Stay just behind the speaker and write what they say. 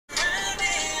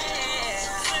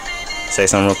Say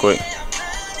something real quick.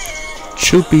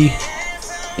 Choopy.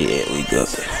 Yeah, we good.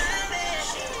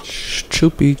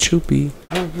 Choopy.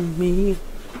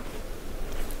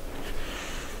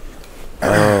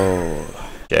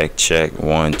 Oh. Check.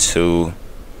 1, 2.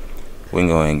 We can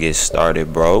go ahead and get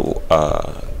started, bro.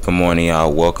 Good morning,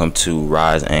 y'all. Welcome to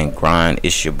Rise and Grind.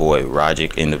 It's your boy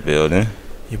Roderick in the building.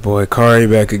 Your boy Cari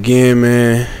back again,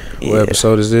 man. Yeah. What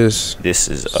episode is this? This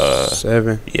is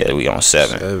 7. Yeah, we on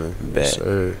 7. 7. Bet. Yes,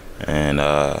 sir. And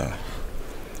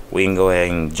we can go ahead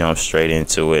and jump straight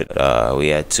into it. We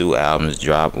had 2 albums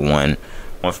drop. One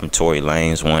from Tory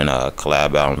Lanez, one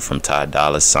collab album from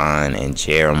Tentacion and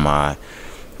Jeremiah.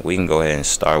 We can go ahead and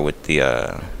start with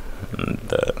the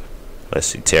let's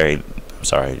see, Terry. I'm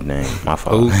sorry, name. My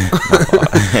fault. My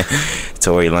fault.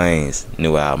 Tory Lanez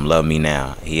new album, Love Me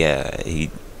Now. He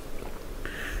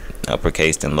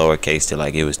uppercased and lowercased it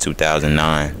like it was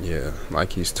 2009. Yeah,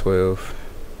 like he's 12.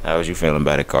 How was you feeling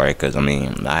about it, Cari? Because, I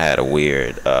mean, I had a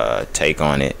weird take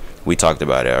on it. We talked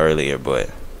about it earlier, but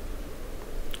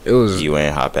It was. you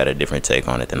ain't hop at a different take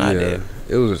on it than I did.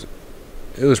 It was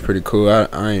pretty cool.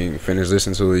 I ain't finished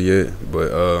listening to it yet,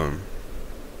 but I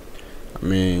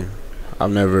mean,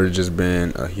 I've never just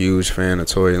been a huge fan of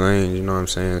Tory Lanez, you know what I'm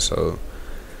saying? So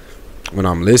when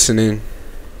I'm listening,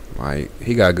 like,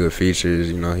 he got good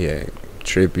features, you know. He had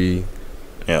Trippie,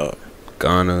 Yeah.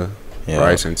 Ghana, Yeah.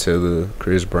 Bryson Tiller,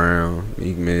 Chris Brown,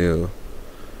 Meek Mill.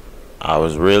 I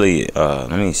was really let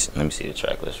me see the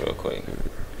track list real quick.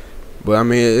 But I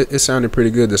mean, it sounded pretty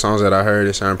good. The songs that I heard,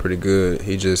 it sounded pretty good.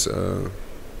 He just I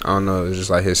don't know, it's just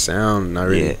like his sound not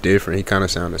really different. He kind of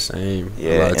sound the same.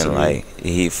 Yeah, and like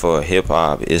he for hip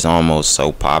hop, it's almost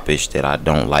so popish that I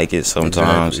don't like it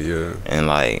sometimes. Exactly, yeah. And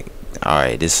like, all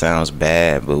right, this sounds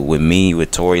bad, but with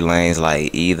Tory Lanez,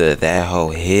 like either that hoe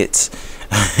hits,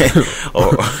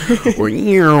 or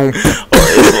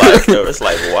it's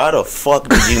like, why the fuck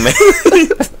did you make?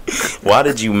 Why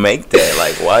did you make that?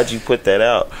 Like, why'd you put that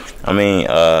out? I mean,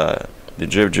 the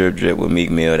drip with Meek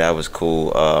Mill, that was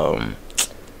cool.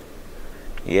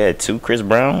 Yeah, 2 Chris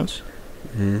Browns.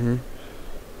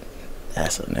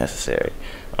 That's unnecessary.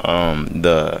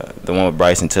 The one with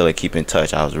Bryson Tiller, Keep in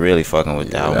Touch. I was really fucking with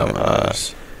that one.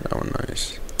 Nice. That one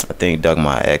nice. I think Doug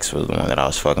My Ex was the one that I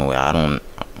was fucking with.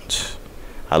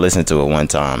 I listened to it one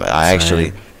time. I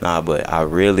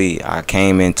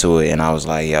came into it and I was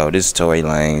like, yo, this is Tory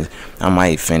Lanez. I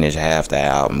might finish half the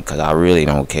album because I really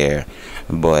don't care.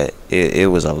 But it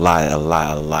was a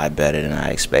lot better than I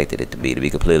expected it to be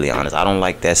completely honest. I don't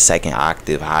like that second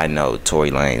octave high note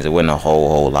Tory Lanez. It wasn't a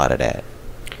whole lot of that.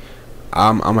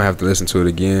 I'm gonna have to listen to it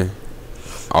again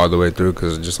all the way through,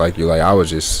 because just like you, like, I was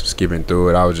just skipping through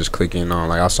it. I was just clicking on,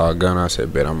 like, I saw Gunna, I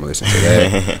said, bet I'm gonna listen to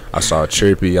that. I saw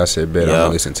Trippie, I said, bet I'm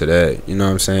gonna listen to that. You know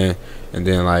what I'm saying? And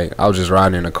then, like, I was just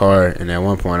riding in the car, and at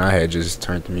one point I had just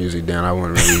turned the music down. I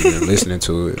wasn't really even listening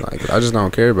to it. Like, I just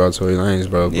don't care about Tory Lanez,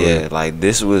 bro. Yeah, like,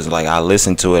 this was, like, I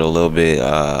listened to it a little bit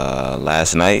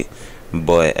last night,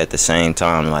 but at the same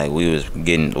time, like, we was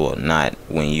getting, well, not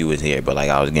when you was here, but, like,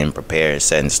 I was getting prepared,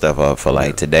 setting stuff up for,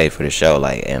 like, today for the show,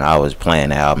 like, and I was playing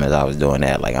the album as I was doing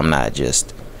that. Like, I'm not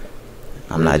just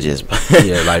like, I'm really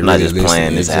not just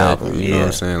playing this album. You know what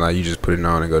I'm saying? Like, you just put it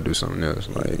on and go do something else.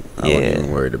 Like, I wasn't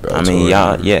even worried about. I mean,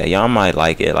 y'all might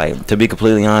like it. Like, to be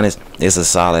completely honest, it's a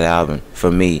solid album for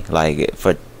me. Like,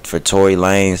 for Tory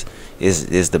Lanez,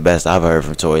 it's the best I've heard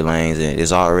from Tory Lanez, and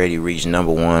it's already reached #1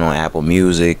 on Apple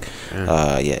Music.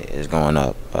 It's going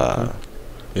up.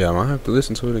 Yeah, I might have to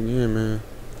listen to it again, man.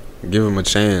 Give him a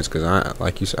chance, because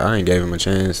like you said, I ain't gave him a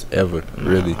chance ever,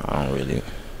 really. I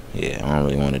don't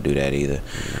really want to do that either.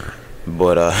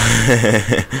 But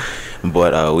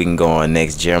we can go on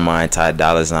next. Jeremiah and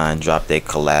Tentacion dropped their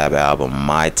collab album,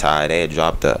 MihTy. They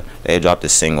had dropped a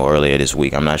single earlier this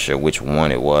week. I'm not sure which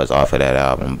one it was off of that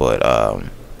album, but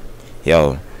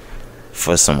yo,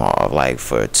 for some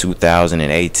for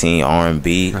 2018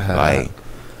 R&B, like,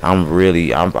 I'm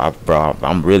really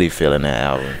feeling that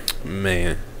album.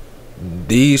 Man,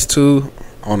 these two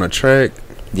on a track.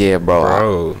 Yeah,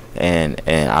 bro. And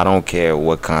I don't care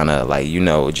what kind of, like, you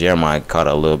know, Jeremiah caught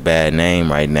a little bad name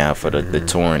right now for the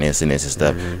touring incidents and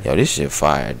stuff. Yo, this shit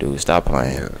fire, dude. Stop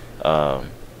playing.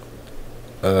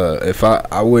 If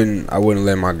I wouldn't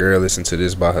let my girl listen to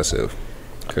this by herself,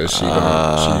 because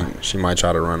she might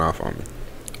try to run off on me.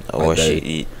 Or it's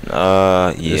good,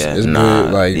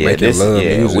 like, making love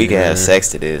music, we can have sex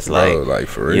to this, bro, like,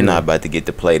 for real. You're not about to get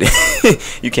to play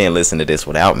this. You can't listen to this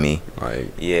without me.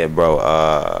 Like, yeah,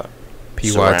 bro.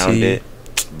 PYT,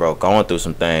 bro, Going Through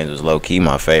Some Things was low key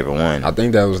my favorite one. I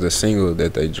think that was the single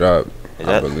that they dropped.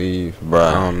 I believe, bro.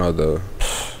 I don't know though,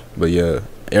 but yeah,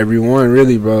 everyone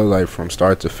really, bro. Like, from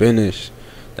start to finish,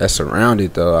 That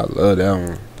Surrounded though, I love that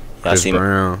one. Chris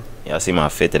Brown. Y'all see my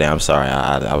fit today? I'm sorry,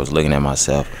 I was looking at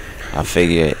myself. I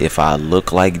figure if I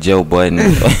look like Joe Budden,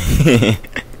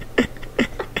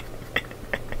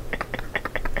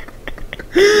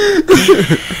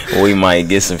 we might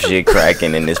get some shit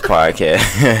cracking in this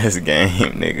podcast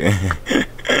game, nigga.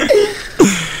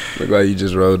 Look like you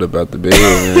just rolled up out the bed,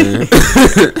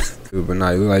 man. But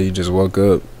nah, you look like you just woke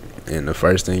up and the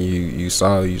first thing you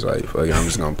saw, you was like, fuck it, I'm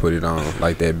just gonna put it on.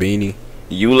 Like that beanie.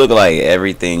 You look like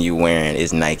everything you wearing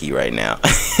is Nike right now.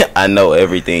 I know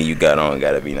everything you got on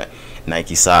gotta be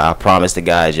Nike socks. I promise the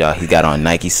guys, y'all, he got on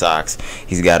Nike socks.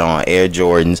 He's got on Air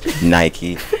Jordans,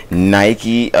 Nike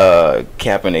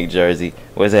Kaepernick jersey.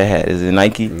 Where's that hat? Is it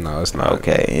Nike? No, it's not.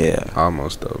 Okay, yeah.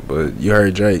 Almost though. But you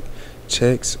heard Drake.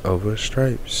 Checks over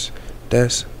stripes.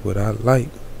 That's what I like.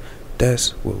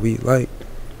 That's what we like.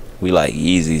 We like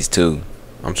Yeezys too.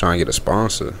 I'm trying to get a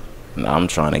sponsor. No, I'm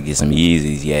trying to get some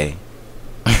Yeezys, yay.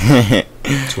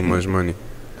 Too much money.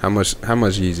 How much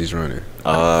Yeezys running?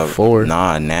 4.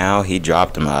 Nah, now he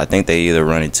dropped them. I think they either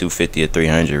running 250 or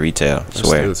 300 retail. That's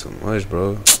swear. still too much,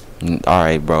 bro. All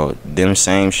right, bro. Them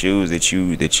same shoes that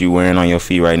you wearing on your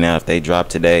feet right now, if they drop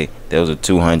today, those are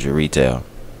 200 retail.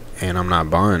 And I'm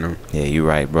not buying them. Yeah, you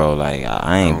right, bro. Like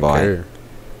I ain't don't bought. care.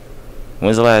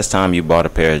 When's the last time you bought a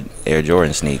pair of Air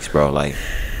Jordan sneaks, bro? Like,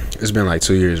 it's been like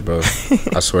 2 years, bro.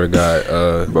 I swear to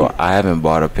God. Bro, I haven't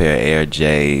bought a pair of Air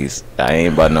J's. I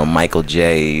ain't bought no Michael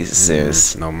J's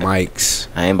since. No Mikes.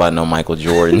 I ain't bought no Michael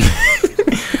Jordan.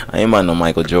 I ain't bought no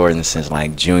Michael Jordan since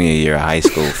like junior year of high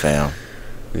school, fam.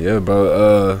 Yeah,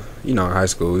 bro. You know, in high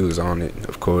school we was on it,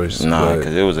 of course. Nah,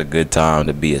 because it was a good time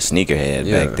to be a sneakerhead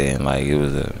back then. Like it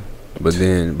was a. But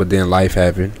then life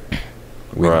happened.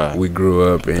 We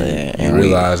grew up and you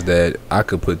realized that I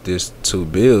could put this 2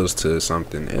 bills to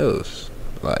something else,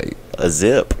 like a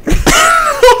zip.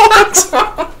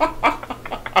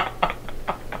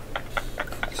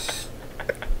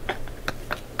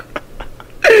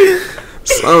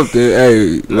 Something,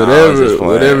 hey,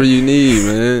 whatever you need,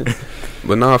 man.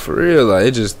 But nah, for real, like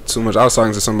it just too much. I was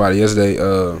talking to somebody yesterday.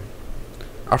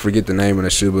 I forget the name of the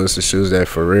shoe, but it's the shoes that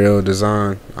Pharrell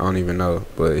designed. I don't even know,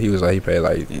 but he was like he paid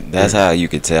like. That's how you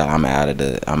could tell I'm out of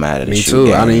the Me shoe too.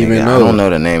 game, I didn't even know. I don't know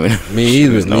the name of the Me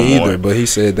either. But he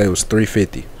said they was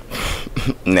 $350.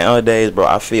 Nowadays, bro,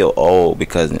 I feel old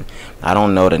because I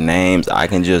don't know the names. I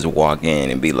can just walk in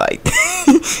and be like,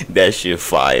 that shit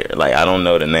fire. Like I don't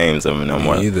know the names of them no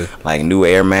more. Either. Like new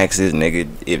Air Maxes, nigga.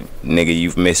 Nigga,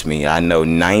 you've missed me. I know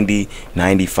 90,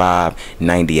 95,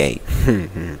 98.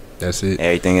 That's it.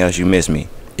 Everything else you miss me.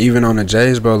 Even on the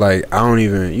J's, bro, like I don't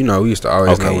even, you know, we used to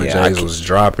always know when J's was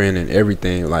dropping and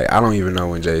everything. Like I don't even know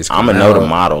when J's I'm gonna know the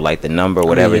model, like the number,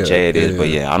 whatever J it is. Yeah. But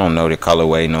yeah, I don't know the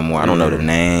colorway no more. I don't know the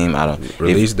name. I don't.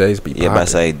 Release dates be popping. If I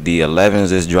say the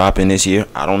 11s is dropping this year,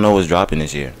 I don't know what's dropping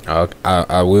this year.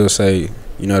 I will say,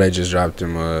 you know, they just dropped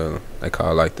them. They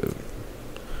call like the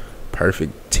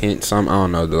perfect tint, something. I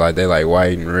don't know. They like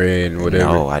white and red and whatever.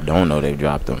 No, I don't know they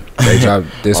dropped them. They dropped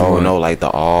this one. Oh no, like the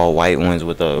all white ones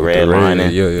with the red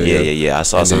lining. Yeah. I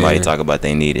saw somebody talk about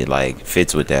they needed like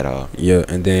fits with that all. Yeah,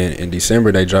 and then in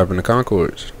December they dropping the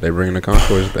Concords. They bringing the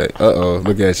Concords back.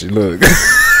 Look at you, look.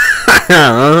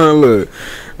 Look.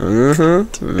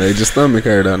 Made your stomach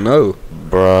hurt, I know.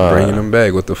 Bruh. Bringing them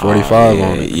back with the 45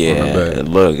 on it. Yeah,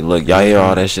 look, y'all hear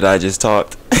all that shit I just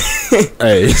talked?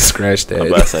 Hey, scratch that. I'm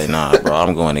about to say, nah, bro,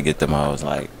 I'm going to get them. I was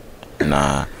like,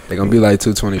 nah. They gonna be like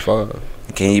 225.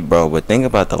 Can you, bro? But think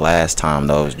about the last time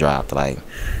those dropped. Like,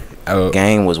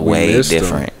 game was way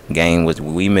different.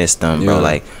 We missed them, bro.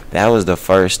 Like, that was the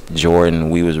first Jordan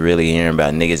we was really hearing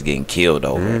about niggas getting killed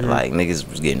over. Like, niggas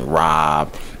was getting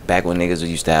robbed. Back when niggas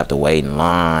used to have to wait in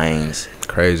lines.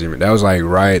 Crazy, man. That was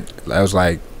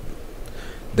like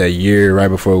that year right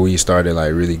before we started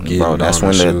like really getting. Bro, that's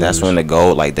when the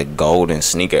gold, like the golden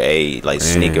sneaker age, like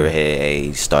sneakerhead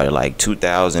age started, like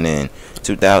 2000,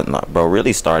 bro,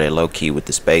 really started low key with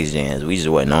the Space Jams. We just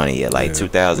wasn't on it yet. Like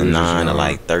 2009 to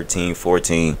like 13,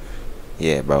 14.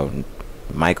 Yeah, bro.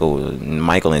 Michael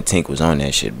and Tink was on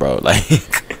that shit, bro. Like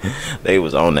they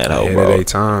was on that hoe, bro. They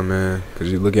time, man.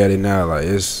 Cause you look at it now, like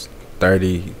it's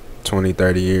 30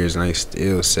 years and they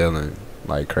still selling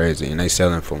like crazy, and they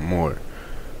selling for more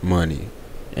money,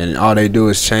 and all they do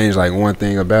is change like one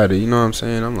thing about it. You know what I'm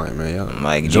saying? I'm like, man, yo,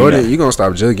 like Jordan, you gonna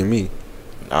stop jugging me?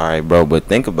 All right, bro, but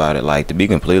think about it. Like, to be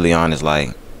completely honest,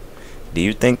 like, do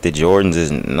you think the Jordans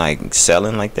is like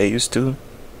selling like they used to?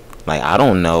 Like, I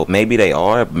don't know. Maybe they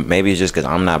are. Maybe it's just because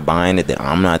I'm not buying it that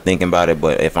I'm not thinking about it.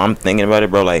 But if I'm thinking about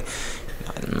it, bro, like,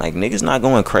 like niggas not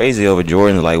going crazy over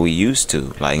Jordans like we used to.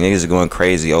 Like niggas are going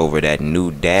crazy over that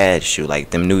new dad shoe. Like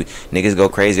them new niggas go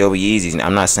crazy over Yeezys.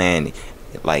 I'm not saying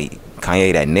like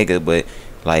Kanye that nigga, but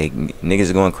like niggas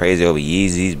are going crazy over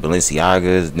Yeezys,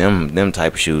 Balenciagas, them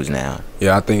type of shoes now.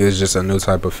 Yeah, I think it's just a new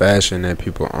type of fashion that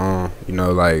people own. You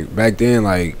know, like back then,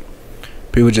 like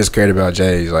people just cared about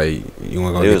J's. Like you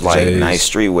want to go get It was like J's. nice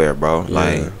streetwear, bro.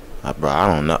 Yeah. Like, bro, I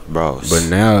don't know, bro. But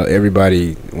now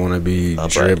everybody want to be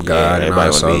drip god, and everybody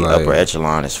also want to be like upper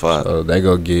echelon as fuck. so they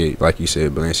go get, like you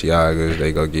said, Balenciagas.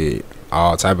 They go get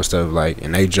all type of stuff, like,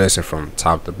 and they dressing from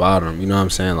top to bottom. You know what I'm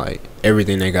saying? Like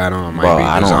everything they got on might Bro, be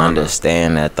I don't designer.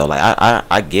 understand that though. Like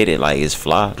I get it. Like it's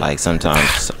fly. Like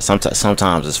sometimes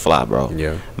it's fly, bro.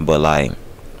 Yeah. But like,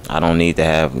 I don't need to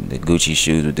have the Gucci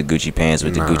shoes with the Gucci pants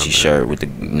with the Gucci man. shirt with the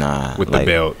With like, the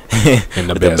belt and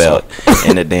the with the bezel. belt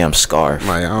and the damn scarf.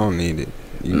 Like I don't need it.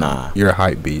 Nah. You're a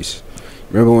hype beast.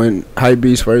 Remember when hype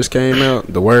beast first came out?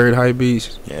 The word hype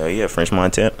beast. Yeah, French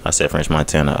Montana. I said French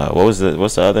Montana. What's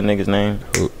the other nigga's name?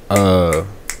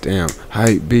 Damn,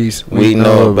 hype beast. We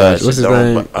know about What's his you,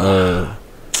 name?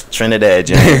 Trinidad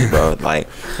James, bro. Like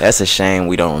that's a shame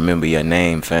we don't remember your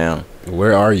name, fam.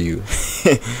 Where are you?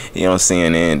 You on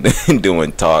CNN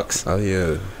doing talks. Oh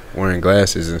yeah, wearing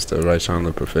glasses and stuff, right? Trying to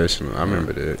look professional. I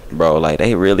remember that. Bro, like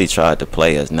they really tried to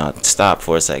play us. Now stop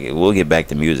for a second. We'll get back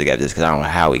to music after this because I don't know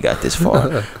how we got this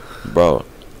far. Bro,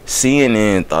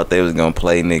 CNN thought they was gonna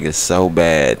play niggas so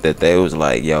bad that they was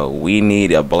like, yo, we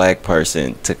need a black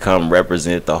person to come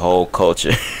represent the whole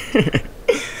culture.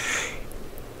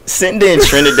 Send in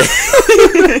Trinidad.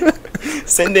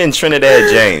 Send in Trinidad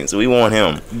James. We want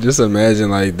him. Just imagine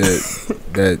like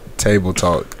that table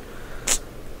talk.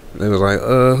 They was like,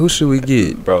 who should we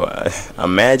get? Bro,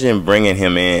 imagine bringing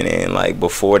him in and like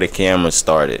before the camera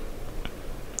started.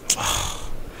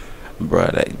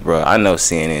 Bro, I know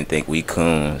CNN think we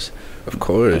coons. Of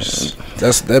course,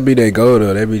 that be their goal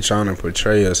though. They be trying to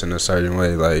portray us in a certain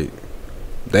way. Like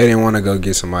they didn't want to go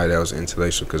get somebody that was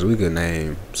intellectual because we could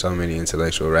name so many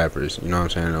intellectual rappers. You know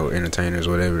what I'm saying? Or entertainers,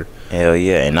 whatever. Hell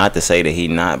yeah, and not to say that he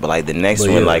not, but like the next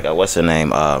one, yeah. like what's her name?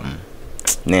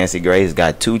 Nancy Grace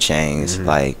got 2 Chainz. Mm-hmm.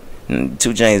 Like 2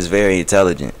 Chainz is very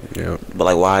intelligent. Yeah. But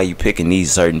like, why are you picking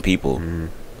these certain people? Mm-hmm.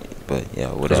 But yeah,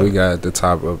 Because whatever. we got the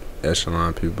top of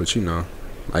echelon people, but you know,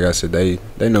 like I said, they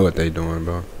know what they doing,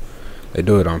 bro. They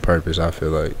do it on purpose. I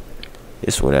feel like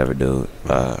It's whatever, dude.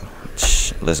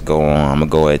 Let's go on. I'm gonna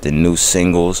go at the new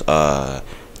singles.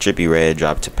 Trippie Redd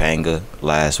dropped Topanga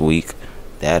last week.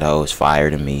 That hoe is fire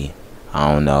to me.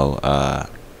 I don't know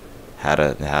how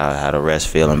the rest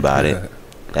feeling about it.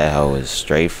 That hoe is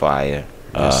straight fire.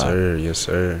 Yes sir, yes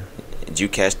sir. Did you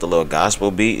catch the little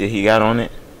gospel beat that he got on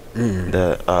it? Mm.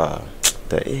 The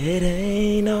it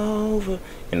ain't over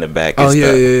in the back. Oh is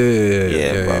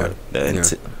yeah, bro. Yeah.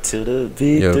 To the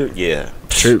victor. Yeah.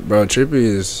 Trippie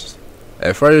is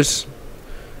at first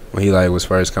when he like was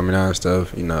first coming out and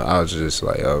stuff. You know, I was just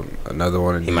like another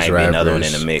one of He these might rappers. be another one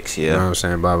in the mix. You know what Yeah. I'm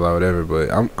saying? Blah blah whatever. But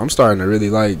I'm starting to really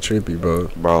like Trippie, bro.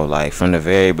 Bro, like from the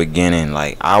very beginning,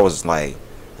 like I was like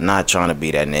not trying to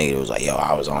be that nigga. It was like, yo,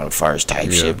 I was on the first type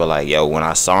Yeah. shit. But like, yo, when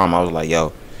I saw him, I was like,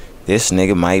 yo, this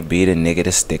nigga might be the nigga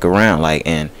to stick around. Like,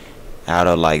 and out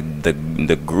of like the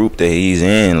group that he's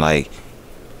in, like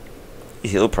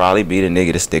he'll probably be the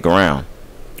nigga to stick around.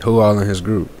 Who all in his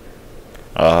group?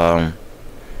 Trippie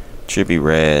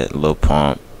Redd, Lil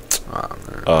Pump.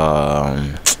 Oh,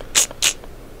 man.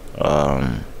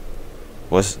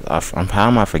 How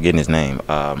am I forgetting his name?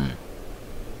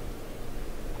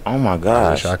 Oh my I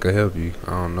gosh. wish I could help you.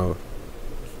 I don't know.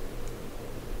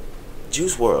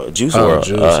 JuiceWRLD. Juice,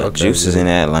 okay, Juice is yeah. in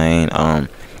that lane.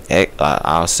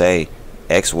 I'll say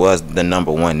X was the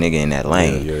number 1 nigga in that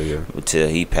lane Yeah. until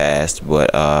he passed.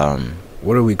 But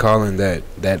What are we calling that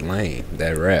lane?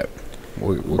 That rap?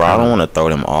 What bro, I don't want to throw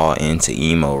them all into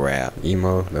emo rap.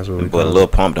 emo. That's what we But call Lil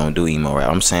it. Pump don't do emo rap.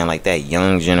 I'm saying like that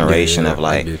young generation of I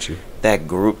like get you. that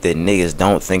group that niggas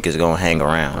don't think is gonna hang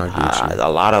around. I get you. A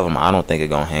lot of them I don't think are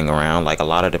gonna hang around. Like a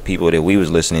lot of the people that we was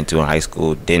listening to in high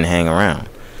school didn't hang around.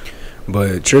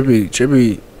 But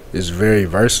Trippie is very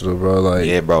versatile, bro. Like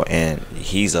Yeah, bro, and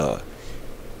he's like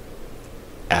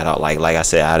I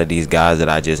said, out of these guys that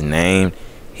I just named,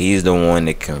 he's the one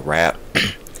that can rap,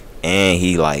 and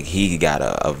he got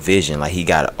a vision, like he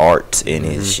got art in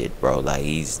his shit, bro. Like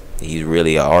he's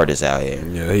really an artist out here.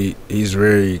 Yeah, he's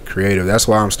very creative. That's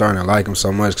why I'm starting to like him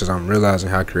so much, because I'm realizing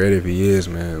how creative he is,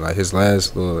 man. Like his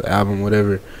last little album,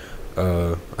 whatever.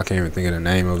 I can't even think of the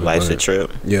name of it. Life's but a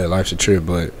trip, Yeah, Life's a Trip.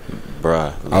 But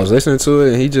bruh. I was listening to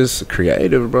it, and he just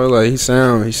creative, bro. Like he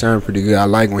sound pretty good. I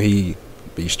like when he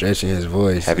be stretching his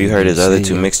voice. Have you heard his other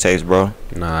 2 mixtapes, bro?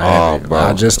 Nah, I haven't. Bro.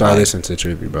 I just started listening to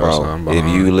Trippie, bro. So I'm behind.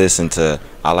 If you listen to,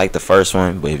 I like the first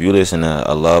one, but if you listen to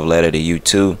A Love Letter to You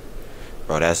Too,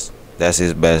 bro, that's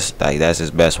his best. Like, that's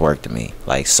his best work to me.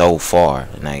 Like, so far.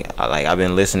 And I've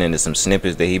been listening to some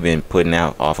snippets that he been putting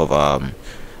out off of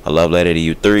A Love Letter to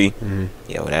You 3.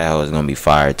 Yo, that hell is gonna be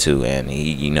fire too. And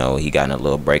he, you know, he got in a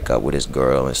little breakup with his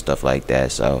girl and stuff like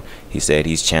that. So he said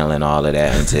he's channeling all of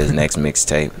that into his next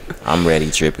mixtape. I'm ready,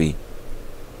 Trippie.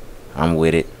 I'm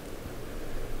with it.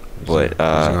 But just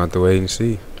gonna have to wait and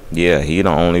see. Yeah, he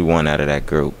the only one out of that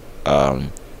group.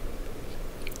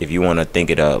 If you want to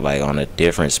think it up like on a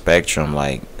different spectrum,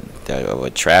 like a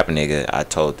trap nigga, I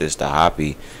told this to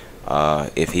Hoppy.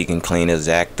 If he can clean his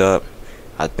act up,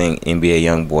 I think NBA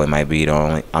YoungBoy might be the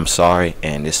only. I'm sorry,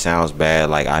 and this sounds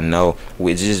bad. Like, I know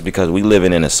it's just because we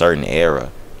living in a certain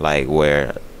era, like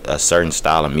where a certain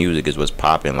style of music is what's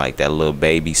popping. Like that little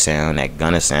baby sound, that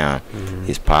Gunna sound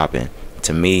is popping.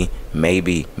 To me,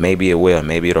 maybe it will.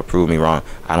 Maybe it'll prove me wrong.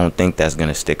 I don't think that's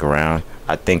gonna stick around.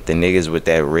 I think the niggas with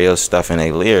that real stuff in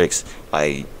their lyrics,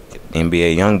 like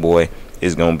NBA YoungBoy,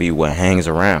 is gonna be what hangs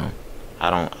around.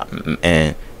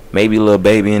 And maybe Lil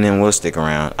Baby and them will stick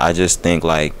around. I just think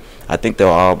I think they'll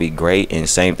all be great. And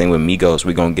same thing with Migos.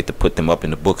 We're gonna get to put them up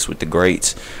in the books with the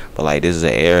greats. But like, this is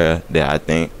an era that I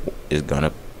think is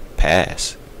gonna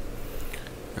pass.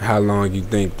 How long you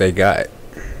think they got?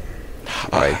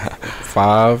 Like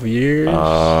 5 years?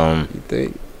 You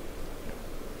think?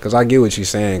 Cause I get what you're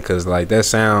saying. Cause like that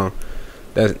sound,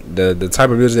 that the type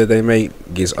of music that they make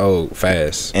gets old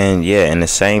fast. And yeah, and the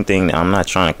same thing, I'm not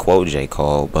trying to quote J.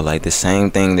 Cole, but like the same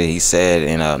thing that he said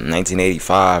in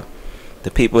 1985,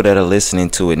 the people that are listening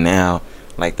to it now,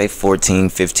 like they 14,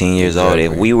 15 years old.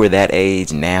 If we were that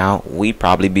age now, we'd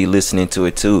probably be listening to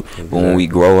it too. But when we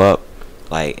grow up,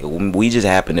 like, we just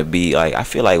happen to be, like, I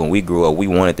feel like when we grew up, we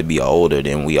wanted to be older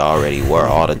than we already were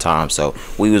all the time. So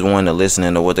we was wanting to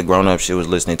listen to what the grown-up shit was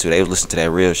listening to. They was listening to that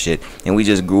real shit. And we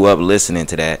just grew up listening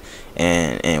to that.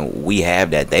 And we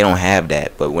have that. They don't have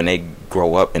that. But when they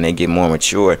grow up and they get more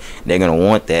mature, they're going to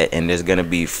want that. And there's going to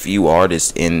be few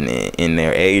artists in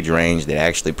their age range that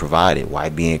actually provide it.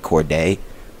 YB and Cordae,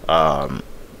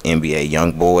 NBA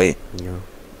YoungBoy,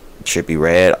 Trippie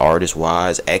Redd,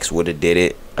 artist-wise. X would have did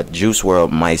it.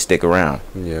 JuiceWRLD might stick around.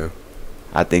 Yeah,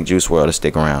 I think JuiceWRLD will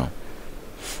stick around.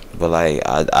 But like,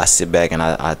 I sit back and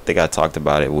I think I talked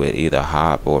about it with either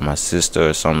Hop or my sister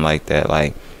or something like that.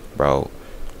 Like, bro,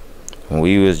 when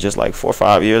we was just like 4 or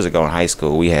 5 years ago in high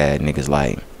school, we had niggas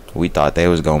like, we thought they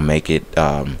was gonna make it.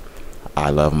 I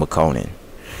Love McConan.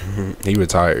 He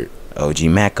retired. OG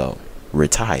Mako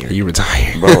retired. He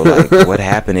retired. Bro, like, what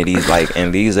happened to these, like,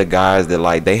 and these are guys that,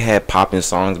 like, they had popping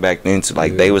songs back then too,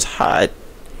 like, they was hot.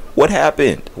 What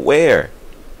happened? Where?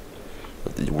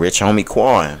 Rich Homie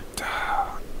Quan.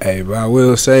 Hey, but I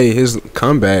will say his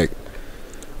comeback,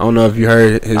 I don't know if you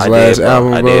heard his last album,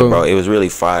 bro. I did, bro. It was really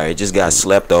fire. It just got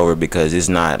slept over because it's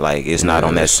not like, it's not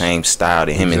on that same style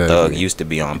that him and Thug used to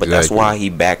be on. But that's why he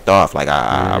backed off. Like,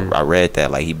 I read that.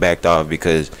 Like, he backed off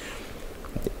because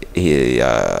he,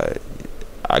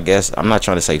 I guess, I'm not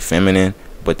trying to say feminine,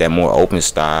 but that more open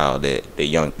style that the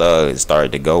Young Thug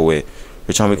started to go with.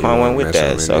 Rich Homie Quan went with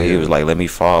that. So he was like, let me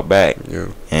fall back. Yeah.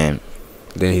 And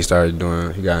then he started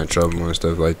doing, he got in trouble and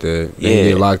stuff like that. Then he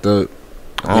get locked up.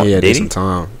 He had some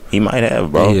time. He might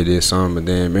have, bro. He did some, but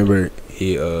then remember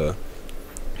he was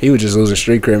just losing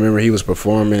street cred. Remember he was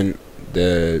performing he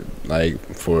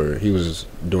was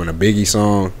doing a Biggie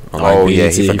song on like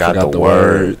BET, he forgot the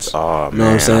words. Oh man, you know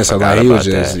what I'm saying? So like he was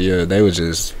just they was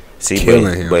just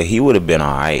killing him. But he would have been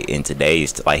alright in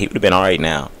today's, like, he would have been alright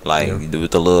now. Like with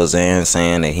the Lil Xan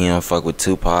saying that he don't fuck with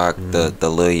Tupac, the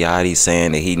Lil Yachty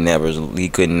saying that he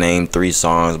couldn't name 3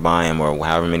 songs by him or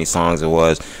however many songs it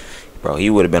was. Bro,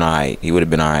 he would have been alright. He would have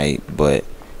been alright. But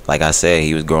like I said,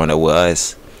 he was growing up with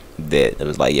us. That it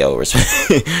was like, yo,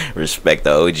 respect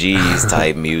the OGs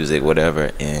type music, whatever.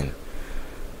 And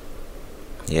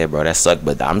yeah, bro, that sucked.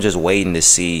 But I'm just waiting to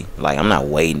see, like, I'm not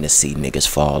waiting to see niggas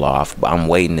fall off, but I'm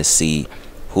waiting to see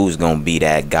who's gonna be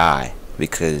that guy.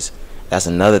 Because that's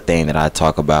another thing that I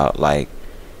talk about. Like,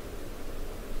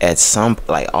 at some,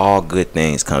 like, all good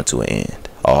things come to an end.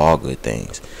 All good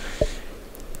things.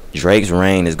 Drake's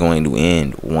reign is going to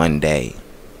end one day.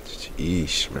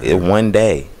 Sheesh, man. One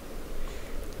day.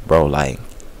 Bro, like,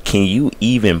 can you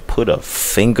even put a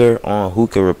finger on who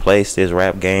could replace this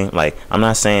rap game? Like, I'm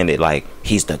not saying that, like,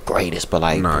 he's the greatest, but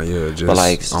like, just but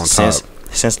like, on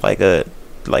since like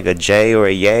a Jay or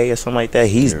a Ye or something like that,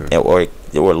 he's or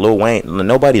Lil Wayne,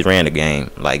 nobody's ran the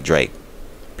game like Drake.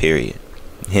 Period.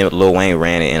 Lil Wayne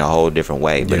ran it in a whole different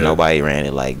way, but nobody ran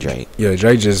it like Drake. Yeah,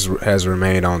 Drake just has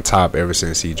remained on top ever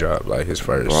since he dropped like his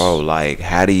first. Bro, like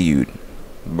how do you,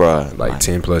 bruh? Like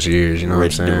 10 plus years, you know what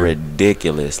I'm saying?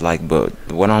 Ridiculous. Like, but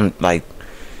what I'm like,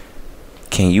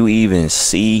 can you even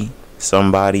see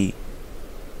somebody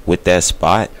with that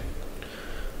spot?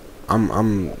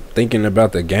 I'm thinking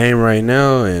about the game right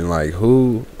now and like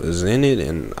who is in it,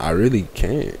 and I really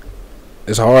can't.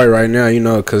 It's hard right now, you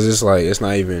know, because it's like it's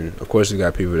not even. Of course, you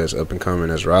got people that's up and coming,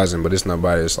 that's rising, but it's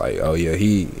nobody that's like, oh yeah,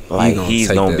 he's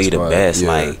gonna be the best. Yeah.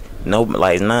 Like no,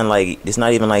 like none. Like it's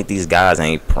not even like these guys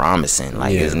ain't promising.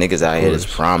 Like there's niggas out here that's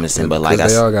promising, but like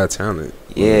they all got talent.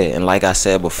 Yeah, and like I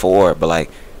said before, but like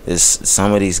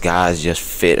some of these guys just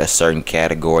fit a certain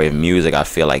category of music. I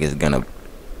feel like it's gonna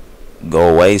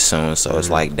go away soon. So it's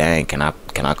like, dang, can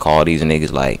I call these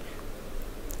niggas like?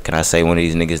 Can I say one of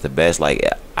these niggas the best? Like,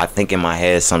 I think in my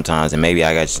head sometimes, and maybe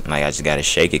I just gotta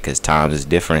shake it because times is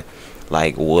different.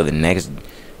 Like, will the next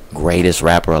greatest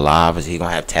rapper alive, is he gonna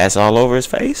have tats all over his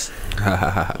face?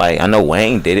 Like, I know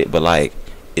Wayne did it, but like,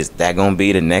 is that gonna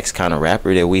be the next kind of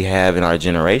rapper that we have in our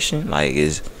generation? Like,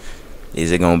 is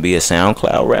it gonna be a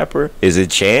SoundCloud rapper? Is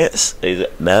it Chance?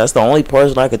 That's the only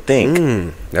person I could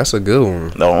think. That's a good one.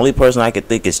 The only person I could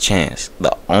think is Chance.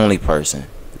 The only person.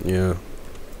 Yeah.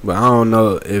 But I don't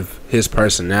know if his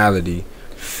personality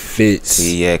fits.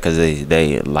 See, yeah, because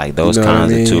they like those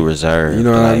kinds are too reserved. You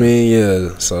know what like, I mean?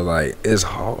 Yeah. So like it's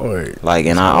hard. Like,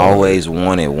 and I always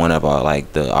wanted one of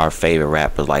our favorite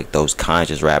rappers, like those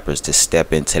conscious rappers, to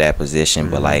step into that position.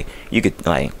 But like you could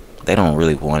like they don't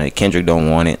really want it. Kendrick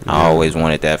don't want it. I always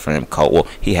wanted that for him. Cole, well,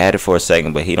 he had it for a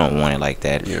second, but he don't want it like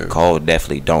that. Yeah. Cole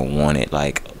definitely don't want it.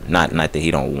 Like not that he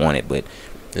don't want it, but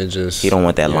it just he don't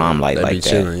want that limelight like that.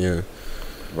 Chilling, yeah.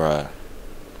 Bruh,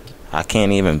 I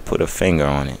can't even put a finger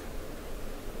on it.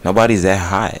 Nobody's that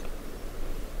hot.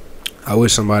 I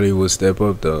wish somebody would step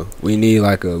up though. We need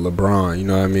like a LeBron, you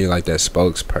know what I mean, like that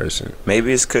spokesperson.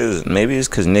 Maybe it's cause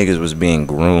niggas was being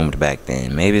groomed back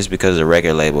then. Maybe it's because the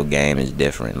record label game is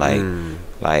different. Like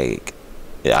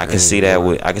yeah, I can see that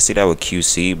with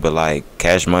QC, but like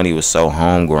Cash Money was so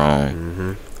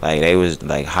homegrown. Like they was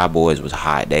like Hot Boys was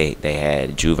hot. They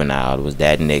had Juvenile was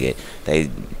that nigga.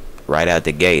 They right out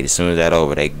the gate, as soon as that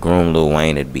over, they groomed Lil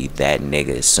Wayne to be that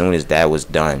nigga. As soon as that was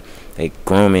done, they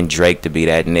grooming Drake to be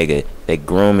that nigga. They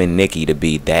grooming Nicki to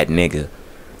be that nigga.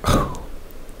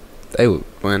 They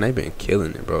been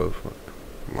killing it, bro, for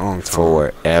a long time.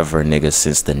 Forever, nigga,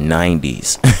 since the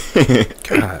 90s.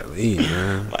 Golly,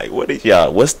 man. Like,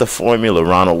 what's the formula,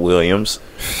 Ronald Williams?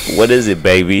 What is it,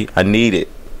 baby? I need it.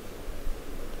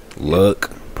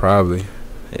 Luck, probably.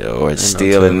 Yeah, or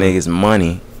stealing niggas'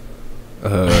 money.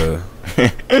 Yeah,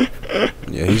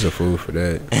 he's a fool for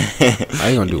that. I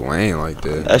ain't gonna do Wayne like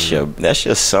that. That's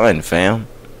your son, fam.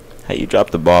 How you drop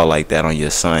the ball like that on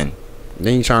your son?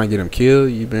 Then you trying to get him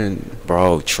killed?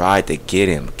 Bro, tried to get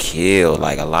him killed.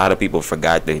 Like, a lot of people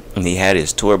forgot that he had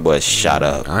his tour bus shot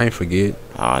up. I ain't forget.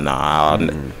 Oh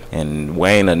no, and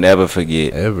Wayne will never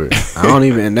forget ever. I don't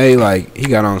even. And they like he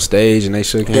got on stage and they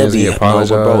shook hands. He apologized.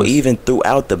 Bro, even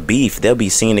throughout the beef, they'll be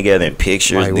seen together in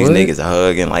pictures. Like, these niggas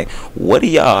hugging. Like, what are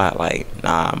y'all like?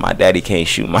 Nah, my daddy can't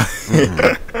shoot my.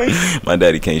 My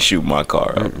daddy can't shoot my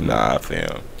car up. Nah,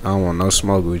 fam. I don't want no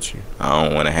smoke with you. I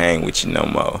don't want to hang with you no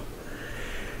more.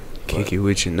 Kick it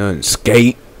with you, nothing.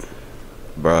 Skate,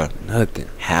 bruh. Nothing.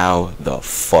 How the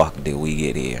fuck did we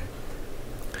get here?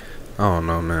 I don't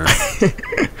know, man.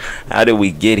 How did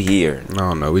we get here? I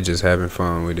don't know. We just having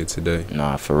fun with it today.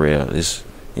 Nah, for real. It's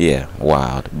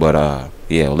wild. But well,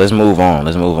 let's move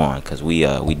on. Cause we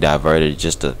diverted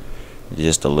just a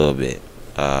little bit.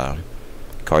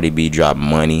 Cardi B dropped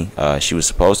Money. She was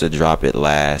supposed to drop it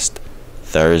last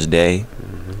Thursday,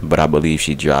 but I believe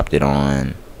she dropped it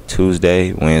on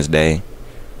Tuesday, Wednesday.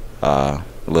 A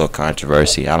little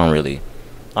controversy. I don't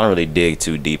really dig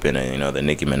too deep in it, the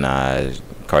Nicki Minaj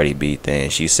Cardi B thing.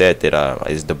 She said that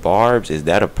is the Barbs, is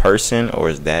that a person or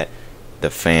is that the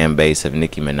fan base of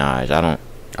Nicki Minaj?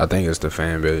 I think it's the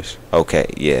fan base. Okay,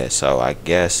 yeah. So I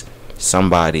guess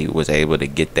somebody was able to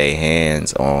get their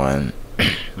hands on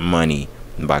Money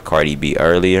by Cardi B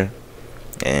earlier,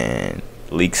 and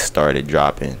leaks started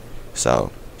dropping.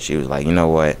 So she was like, you know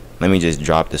what? Let me just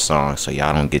drop the song so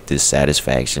y'all don't get this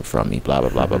satisfaction from me. Blah blah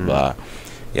blah blah blah.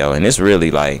 Yo, and it's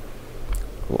really like.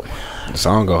 The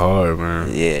song go hard, man.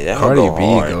 Yeah, that Cardi go B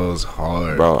hard. Goes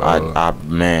hard, bro.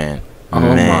 Man. Oh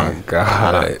my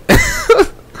god,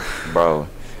 bro.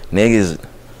 Niggas,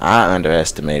 I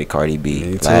underestimated Cardi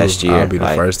B last year. I'll be the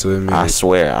first to admit. I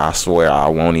swear, I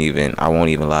won't even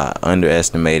lie.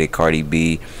 Underestimated Cardi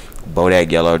B.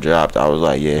 Bodak Yellow dropped. I was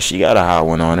like, yeah, she got a hot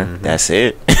one on her. That's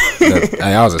it.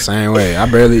 Hey, I was the same way. I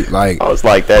barely like. I was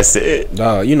like, that's it.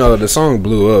 Dog, you know the song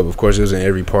blew up. Of course, it was in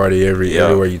every party,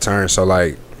 everywhere you turn. So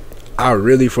like, I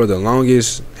really for the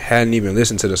longest hadn't even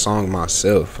listened to the song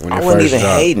myself when I it wasn't first even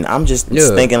dropped. hating. I'm just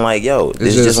thinking like, yo,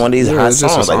 this is just one of these hot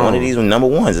songs. Like one of these number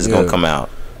ones is gonna come out.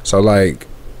 So like,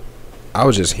 I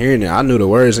was just hearing it. I knew the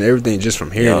words and everything just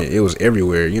from hearing it. It was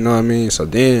everywhere. You know what I mean? So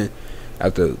then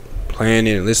after playing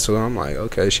it and listening to it, I'm like,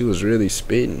 okay, she was really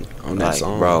spitting on that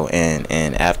song, bro. And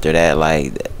after that,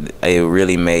 like, it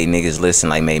really made niggas listen.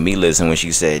 Like, made me listen when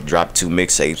she said drop 2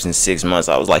 mixtapes in 6 months.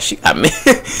 I was like, she got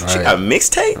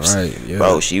mixtapes, right? Yeah.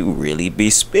 Bro, she really be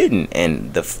spitting.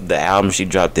 And the album she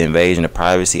dropped, The Invasion of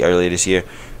Privacy, earlier this year,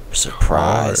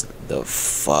 surprised the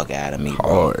fuck out of me,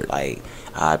 bro. Like,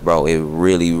 bro, it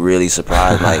really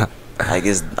surprised. Like I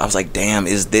was like, damn,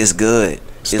 is this good?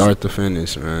 Start to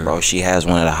finish, man. Bro, she has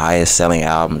one of the highest selling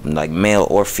albums, like male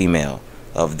or female,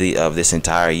 of this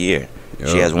entire year. Yep.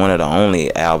 She has one of the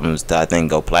only albums that I think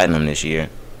go platinum this year.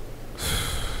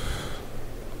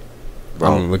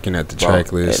 Bro, I'm looking at the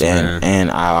track list, man. And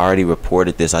I already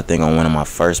reported this, I think, on one of my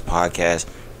first podcasts.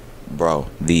 Bro,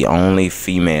 the only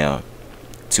female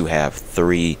to have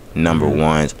 3 number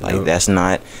ones. Like, that's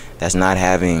not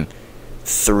having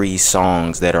 3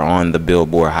 songs that are on the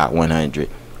Billboard Hot 100.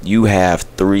 You have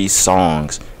 3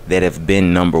 songs that have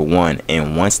been number 1,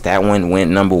 and once that one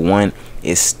went number 1,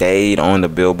 it stayed on the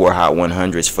Billboard Hot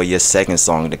 100s for your second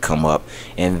song to come up,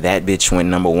 and that bitch went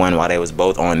number 1 while they was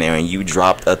both on there, and you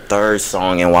dropped a 3rd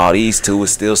song, and while these 2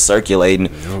 was still circulating,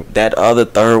 that other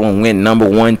 3rd one went number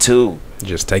 1 too.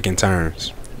 Just taking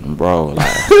turns, bro.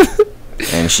 Like,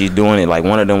 and she's doing it like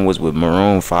one of them was with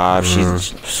Maroon 5.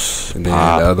 She's and then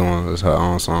the other one was her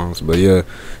own songs. But yeah,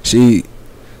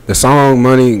 the song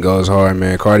Money goes hard,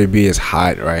 man. Cardi B is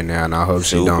hot right now, and I hope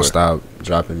she don't stop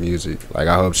dropping music. Like,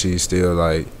 I hope she's still,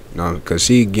 like, you know, because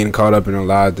she getting caught up in a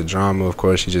lot of the drama. Of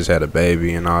course, she just had a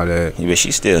baby and all that. Yeah, but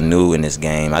she's still new in this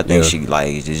game. I think she, like,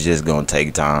 it's just gonna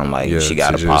take time. Like, she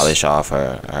got to polish off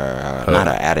her not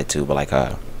her attitude, but like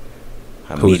her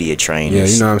media training. Yeah,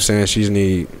 you know what I'm saying? She's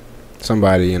need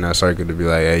somebody in her circle to be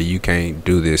like, hey, you can't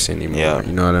do this anymore. Yeah.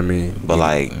 You know what I mean? But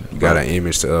you got an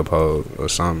image to uphold or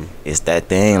something. It's that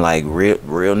thing, like, real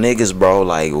niggas, bro.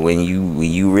 Like, when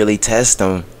you really test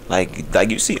them,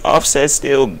 like you see Offset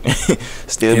still be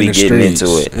getting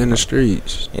into it in the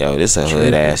streets. Yo, this a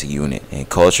hood ass unit, and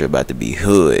Culture about to be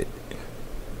hood.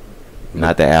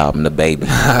 Not the album, the baby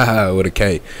with a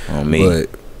K on me.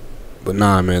 But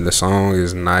nah, man, the song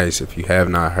is nice. If you have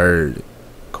not heard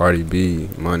Cardi B,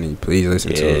 Money, please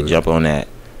listen to it. Yeah, jump on that.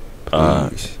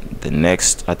 The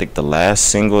next, I think the last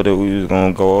single that we was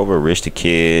gonna go over, Rich the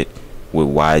Kid with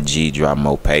YG, Drop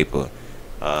More Paper.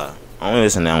 I only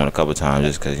listened to that one a couple times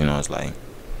just because, you know, it's like,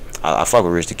 I fuck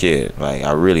with Rich the Kid. Like,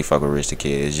 I really fuck with Rich the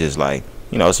Kid. It's just like,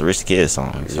 you know, it's a Rich the Kid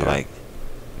song. So, like,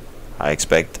 I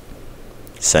expect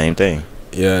the same thing.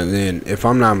 Yeah, and then if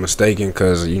I'm not mistaken,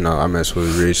 because, you know, I mess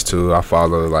with Rich too, I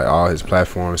follow like all his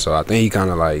platforms, so I think he kind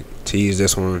of like teased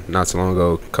this one not too long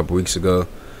ago, a couple weeks ago.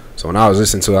 So when I was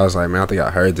listening to it, I was like, man, I think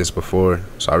I heard this before.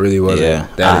 So I really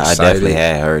wasn't that excited. I definitely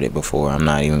had heard it before. I'm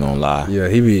not even gonna lie. Yeah,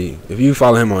 if you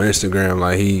follow him on Instagram,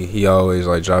 like he always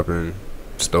like dropping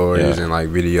stories and like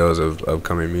videos of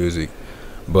upcoming music.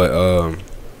 But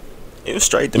it was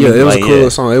straight to me. Yeah, it was a cool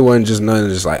song. It wasn't just nothing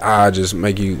just like just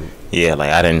make you. Yeah,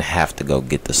 like I didn't have to go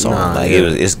get the song.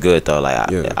 It's good though. Like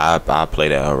I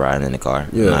played that riding in the car.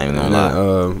 Yeah, I'm not even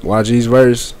gonna lie. YG's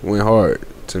verse went hard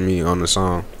to me on the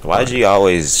song. YG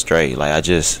always straight. Like I'm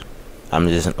just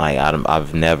like I'm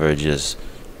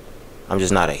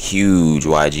just not a huge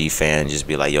YG fan. Just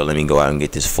be like, yo, let me go out and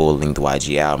get this full length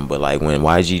YG album. But like when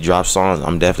YG drops songs,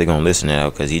 I'm definitely gonna listen to that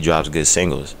because he drops good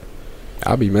singles.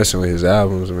 I'll be messing with his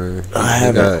albums, man. I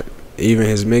haven't. Even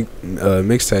his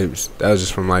mixtapes, that was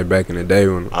just from like back in the day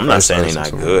when I'm not saying he's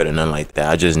not good or nothing like that.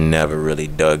 I just never really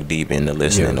dug deep into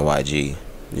listening to YG.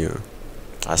 Yeah.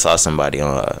 I saw somebody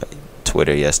on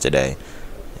Twitter yesterday.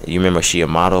 You remember She a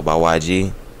Model by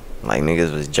YG? Like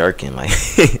niggas was jerking, like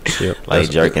like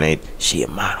jerking. Ain't she a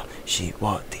model? She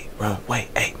walked the runway,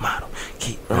 a model.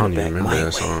 Keep running back my way,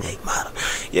 a model.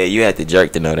 Yeah, you had to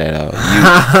jerk to know that out.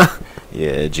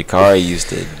 Yeah, Jakari used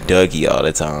to Dougie all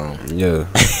the time. Yeah,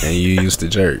 and you used to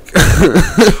jerk.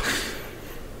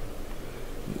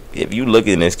 If you look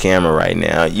in this camera right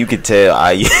now, you could tell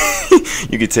I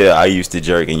used to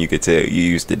jerk, and you could tell you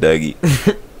used to Dougie.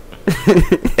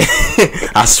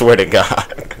 I swear to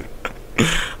God.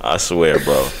 I swear,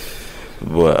 bro.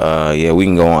 But yeah, we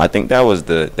can go on. I think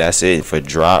that's it for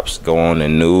drops. Go on the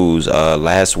news.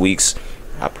 Last week's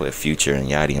I put Future and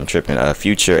Yachty. I'm tripping.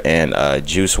 Future and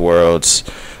JuiceWRLD's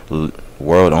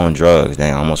World on Drugs.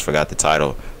 Dang, I almost forgot the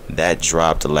title. That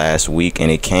dropped last week,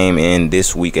 and it came in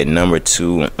this week at number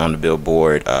 2 on the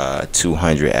Billboard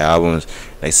 200 albums.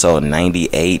 They sold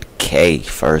 98K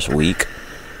first week.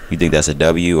 You think that's a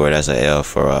W or that's a L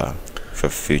for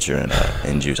Future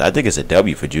and Juice? I think it's a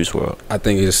W for JuiceWRLD. I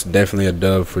think it's definitely a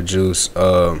dub for Juice.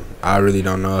 I really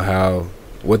don't know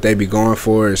what they be going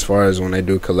for as far as when they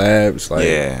do collabs. Like,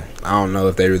 yeah, I don't know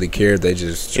if they really care. If they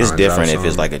just it's different if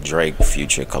it's like a Drake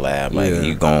Future collab. Like,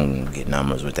 you gonna get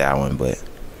numbers with that one, but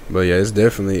yeah, it's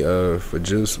definitely for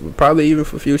Juice, probably even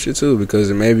for Future too,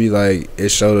 because it maybe like it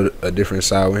showed a different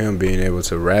side with him being able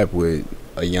to rap with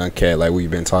a young cat like we've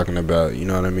been talking about. You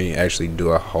know what I mean? Actually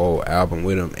do a whole album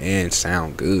with him and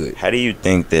sound good. How do you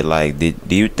think that? Like, do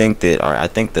you think that? Or I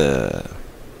think the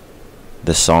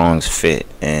songs fit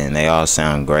and they all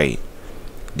sound great.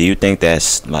 Do you think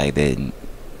that's like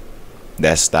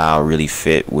that style really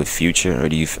fit with Future, or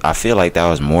do you? I feel like that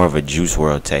was more of a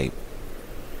JuiceWRLD tape.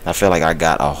 I feel like I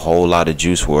got a whole lot of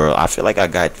JuiceWRLD. I feel like I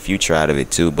got Future out of it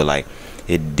too, but like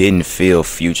it didn't feel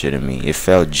Future to me. It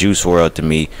felt JuiceWRLD to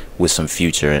me with some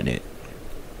Future in it.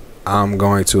 I'm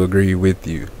going to agree with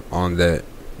you on that,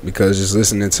 because just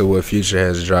listening to what Future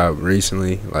has dropped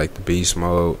recently, like the Beast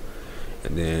Mode,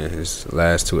 and then his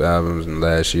last 2 albums in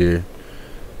last year,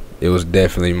 it was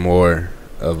definitely more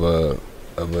of a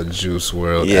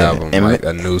JuiceWRLD album, and like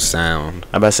a new sound.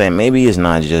 I'm about to say, maybe it's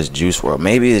not just JuiceWRLD.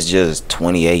 Maybe it's just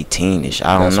 2018ish.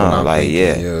 I don't know. Like,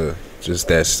 yeah, just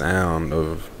that sound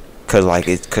of. Cause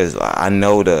I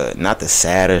know not the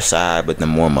sadder side, but the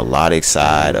more melodic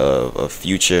side of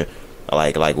Future,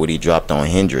 like what he dropped on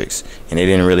Hendrix, and it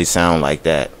didn't really sound like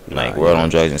that. Like World on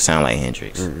Drugs didn't sound like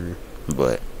Hendrix,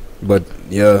 But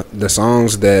yeah, the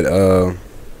songs that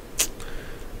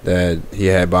he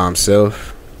had by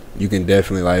himself, you can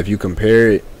definitely, like, if you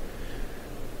compare it,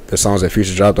 the songs that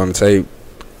Future dropped on the tape,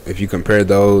 if you compare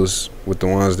those with the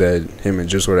ones that him and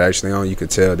JuiceWRLD are actually on, you could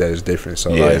tell that it's different.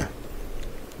 So like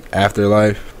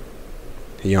Afterlife,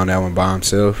 he on that one by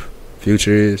himself,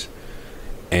 Future is,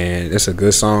 and it's a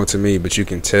good song to me, but you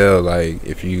can tell, like,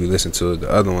 if you listen to the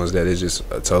other ones, that it's just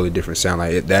a totally different sound.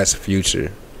 Like, that's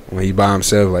Future. When he by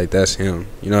himself, like, that's him.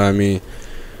 You know what I mean?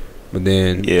 But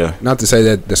then, not to say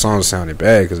that the songs sounded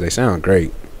bad, because they sound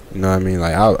great. You know what I mean?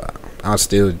 Like, I'll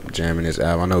still jamming this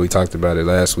album. I know we talked about it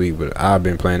last week, but I've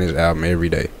been playing this album every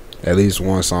day. At least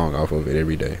one song off of it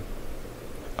every day.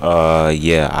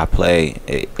 Yeah, I play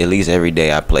at least every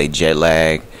day. I play Jet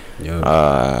Lag. Yep.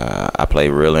 I play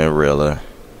Realer and Realer.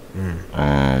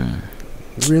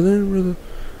 Realer and Realer.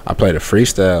 I play the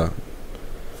freestyle.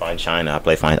 Fine China. I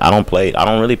play Fine. I don't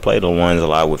really play the ones a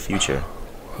lot with Future.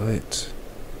 What?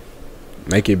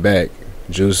 Make It Back.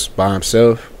 Juice by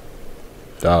himself.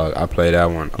 Dog, I play that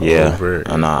one over.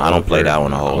 No, I don't play that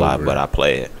one a whole lot, but I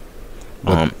play it.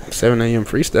 7 a.m.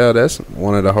 freestyle, that's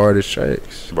one of the hardest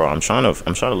tracks. Bro, I'm trying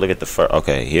to look at the first.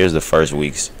 Okay, here's the first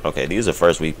week's. Okay, these are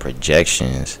first week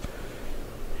projections,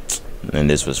 and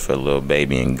this was for Lil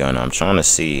Baby and Gunna. I'm trying to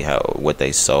see what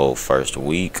they sold first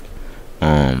week,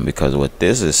 because what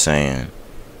this is saying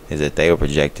is that they were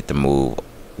projected to move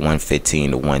 115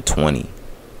 to 120.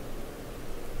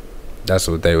 That's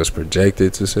what they was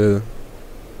projected to sell.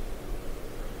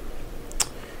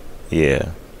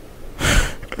 Yeah.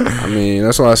 I mean,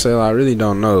 that's why I said I really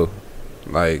don't know.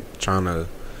 Like,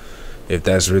 if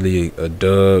that's really a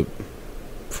dub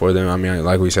for them. I mean,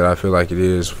 like we said, I feel like it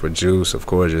is for Juice, of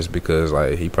course, just because,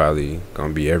 like, he probably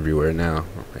gonna be everywhere now.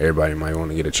 Everybody might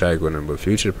want to get a track with him, but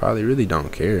Future probably really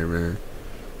don't care, man.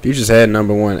 Future's had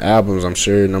 #1 albums, I'm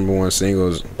sure, #1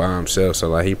 singles by himself, so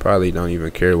like he probably don't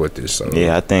even care what this song.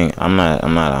 Yeah, I think I'm not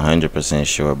 100%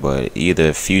 sure, but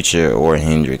either Future or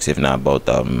Hendrix, if not both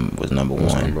of them, was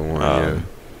 #1. #1, yeah.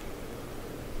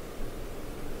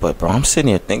 But bro, I'm sitting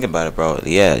here thinking about it, bro.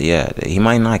 Yeah, he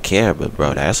might not care, but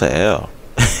bro, that's a L.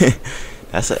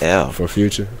 That's a L for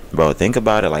Future, bro. Think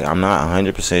about it. Like, I'm not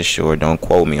 100% sure. Don't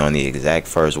quote me on the exact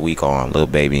first week on Lil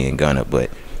Baby and Gunna, but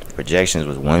projections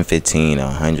was 115 to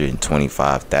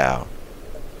 125,000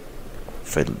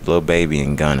 for Lil Baby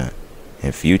and Gunna,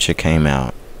 and Future came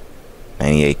out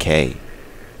 98K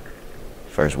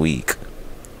first week.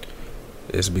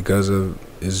 It's because of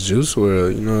it's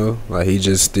JuiceWRLD, you know. Like, he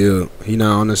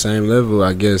not on the same level,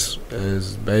 I guess,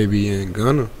 as Baby and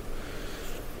Gunna.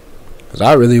 Cause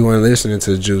I really wasn't listening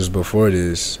to Juice before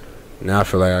this. Now I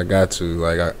feel like I got to.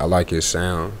 Like, I like his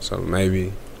sound, so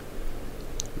maybe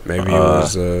it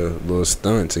was a little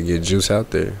stunt to get Juice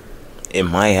out there. It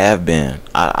might have been.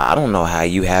 I don't know how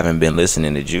you haven't been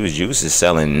listening to Juice. Juice is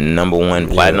selling #1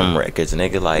 platinum records,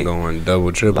 nigga. Like, going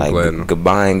double, triple platinum.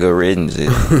 Goodbye and Good Riddance,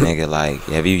 nigga. Like,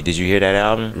 did you hear that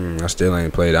album? I still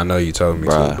ain't played it. I know you told me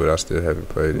to, but I still haven't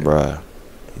played it. Bruh,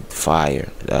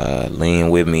 fire. Lean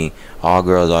With Me, All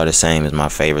Girls Are the Same is my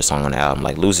favorite song on the album.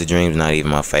 Like Lucid Dreams not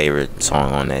even my favorite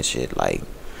song on that shit. Like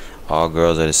All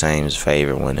Girls Are the Same is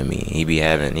favorite one to me.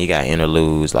 He got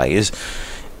interludes. Like it's,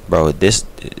 bro, this,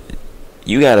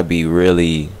 you gotta be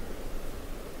really,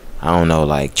 I don't know,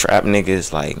 like trap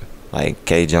niggas like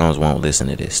K Jones won't listen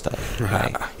to this stuff.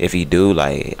 Like if he do,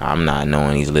 like I'm not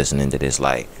knowing he's listening to this.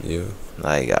 Like Yeah.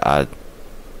 like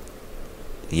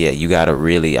you gotta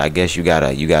really, I guess you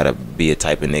gotta be a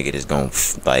type of nigga that's gonna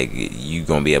like, you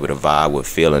gonna be able to vibe with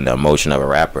feeling the emotion of a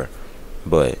rapper.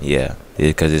 But yeah,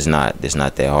 because it's not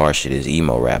that hard shit. It's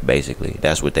emo rap basically.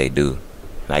 That's what they do.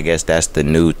 And I guess that's the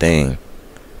new thing.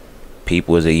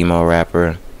 People was an emo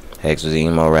rapper. Hex was an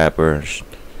emo rapper.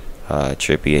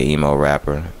 Trippie an emo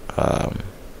rapper.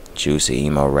 Juice an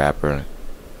emo rapper.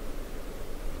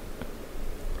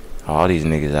 All these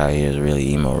niggas out here is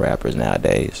really emo rappers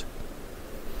nowadays.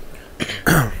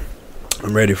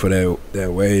 I'm ready for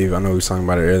that wave. I know we was talking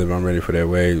about it earlier, but I'm ready for that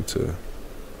wave to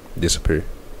disappear.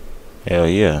 Hell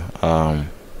yeah.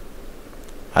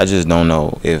 I just don't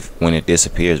know if when it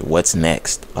disappears, what's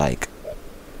next? Like,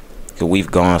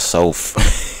 we've gone so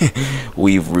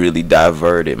we've really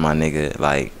diverted, my nigga.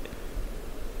 Like,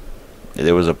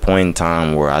 there was a point in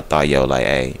time where I thought, yo, like,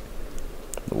 hey,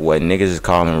 what niggas is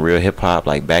calling real hip hop,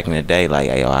 like back in the day, like,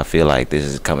 hey, yo, I feel like this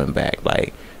is coming back.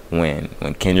 Like when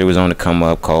Kendrick was on the come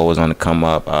up, Cole was on the come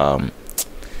up,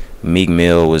 Meek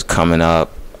Mill was coming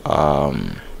up,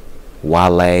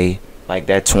 Wale, like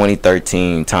that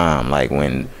 2013 time, like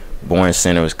when Born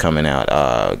Center was coming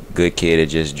out, Good Kid had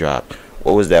just dropped.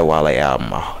 What was that Wale album?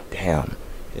 Oh damn,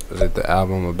 Was it the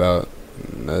album about?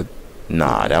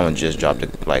 Nah, that one just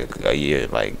dropped like a year,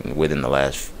 like within the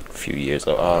last few years.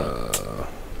 So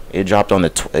it dropped on the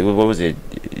what was it,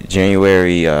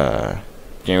 January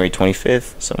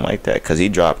 25th, something like that. Cause he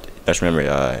dropped. I just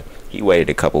remember he waited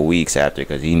a couple weeks after,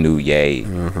 cause he knew Ye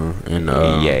and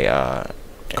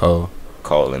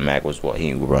Cole and Mac was what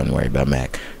he wasn't worried about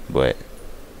Mac, but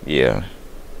yeah.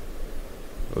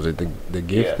 Was it the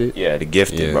Gifted? Yeah, the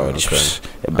Gifted, bro. Okay.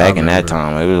 Back in that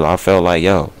time, it was. I felt like,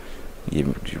 yo,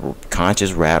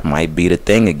 conscious rap might be the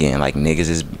thing again. Like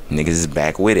niggas is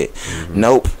back with it.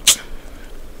 Nope.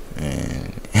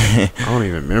 Man. I don't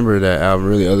even remember that album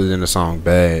really, other than the song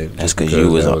Bad. That's because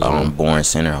you was on Born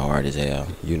Center hard as hell.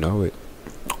 You know it.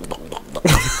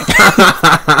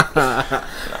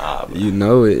 Nah, you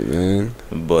know it, man.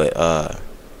 But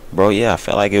bro, yeah, I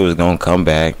felt like it was gonna come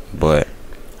back, but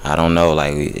I don't know.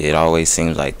 Like it always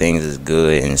seems like things is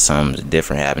good and something's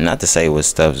different happen. Not to say what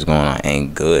stuff is going on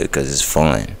ain't good, because it's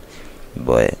fun,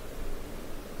 but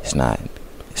it's not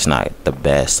the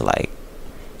best. Like,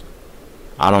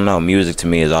 I don't know. Music to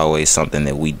me is always something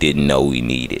that we didn't know we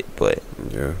needed, but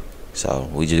yeah. So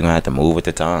we just gonna have to move with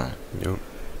the time. Yep.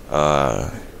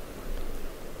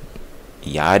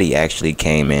 Yachty actually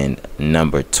came in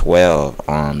number 12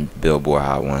 on Billboard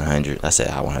Hot 100. I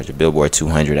said Hot 100. Billboard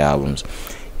 200 albums.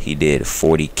 He did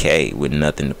 40K with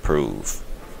Nothing to Prove.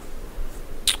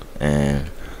 And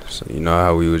so you know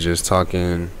how we were just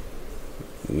talking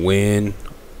win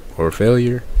or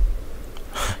failure?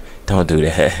 Don't do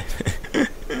that.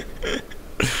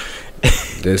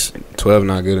 This 12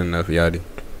 not good enough, Yachty.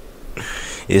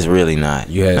 It's really not.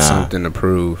 You had something to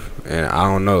prove, and I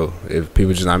don't know if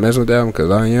people just not messing with that one,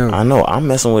 because I am. I know, I'm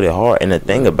messing with it hard, and the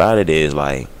thing about it is,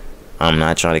 like, I'm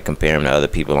not trying to compare him to other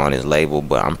people on his label,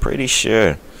 but I'm pretty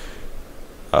sure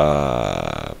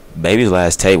Baby's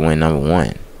Last Tape went number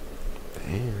 1.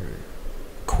 Damn.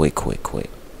 Quick.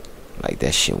 Like,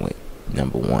 that shit went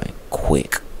number 1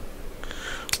 quick.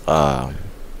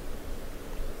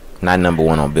 Not number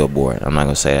 1 on Billboard. I'm not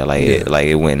gonna say that. Like, yeah.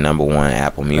 It went number 1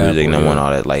 Apple Music, number 1 all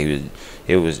that. Like,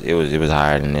 it was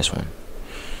higher than this one.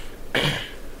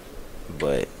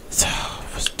 But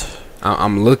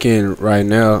I'm looking right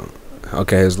now.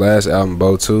 Okay, his last album,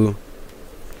 Bo 2,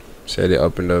 said it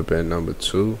opened up at number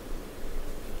 2,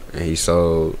 and he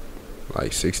sold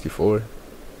like 64.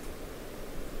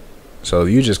 So if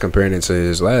you just comparing it to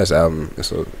his last album,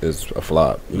 it's a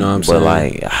flop. You know what I'm saying? But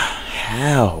like,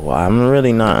 how? I'm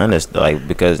really not honest. Like,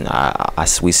 because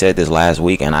we said this last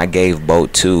week, and I gave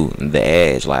Boat 2 the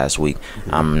edge last week.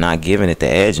 I'm not giving it the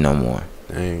edge no more.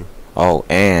 Dang. Oh,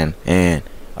 and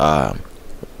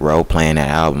Ro playing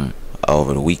that album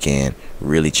over the weekend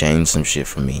really changed some shit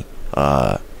for me.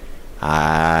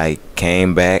 I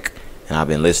came back and I've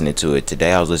been listening to it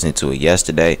today. I was listening to it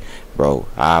yesterday, bro.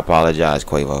 I apologize,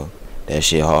 Quavo. That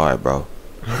shit hard, bro.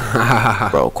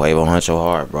 Bro, Quavo Huncho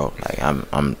hard, bro. Like,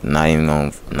 I'm not even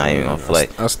gonna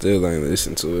flex. I still ain't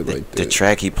listen to it like that. The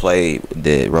track he played,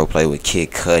 that Ro played with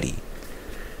Kid Cudi,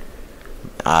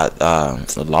 I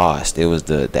Lost. It was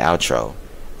the outro.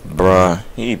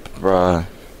 Bruh.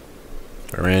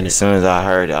 Ran As it. soon as I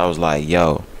heard it, I was like,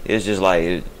 yo. It's just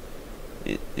like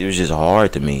it was just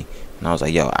hard to me. And I was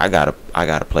like, yo, I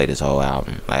gotta play this whole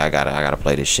album. Like I gotta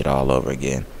play this shit all over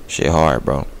again. Shit hard,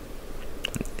 bro.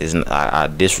 I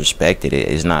disrespected it.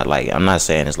 It's not like, I'm not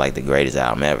saying it's like the greatest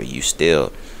album ever. You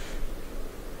still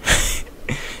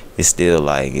it's still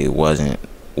like it wasn't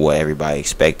what everybody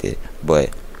expected,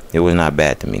 but it was not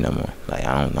bad to me no more. Like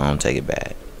I don't take it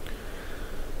bad.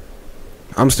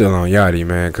 I'm still on Yachty,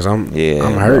 man, cause I'm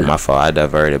hurt. My fault. I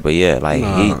diverted, but yeah, like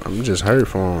I'm just hurt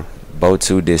for him. Bo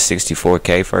 2 did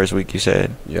 64K first week. You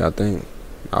said? Yeah, I think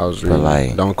I was reading.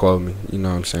 Like, don't quote me. You know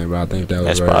what I'm saying, but I think that was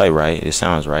that's right. probably right. It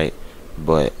sounds right,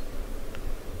 but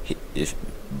if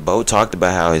Bo talked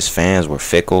about how his fans were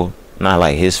fickle. Not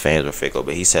like his fans were fickle,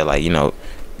 but he said like, you know,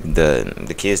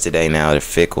 the kids today now, they're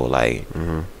fickle. Like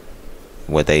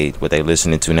what they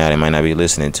listening to now, they might not be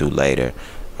listening to later.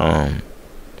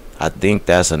 I think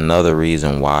that's another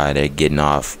reason why they're getting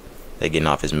off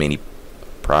as many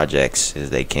projects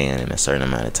as they can in a certain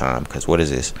amount of time. Because what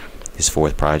is this? His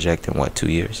 4th project in what,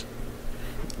 2 years?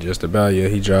 Just about, yeah.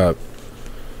 He dropped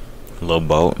Lil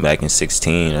Bo back in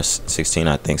 16, I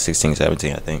think, 16,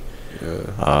 17, I think.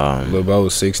 Yeah. Lil Bo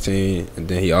was 16, and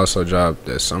then he also dropped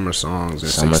that Summer Songs.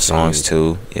 Summer 16. Songs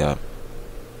 2, yeah.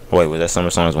 Wait, was that Summer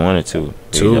Songs 1 or 2?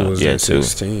 2 was in 2.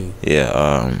 16.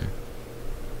 Yeah.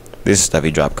 This is stuff he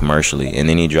dropped commercially, and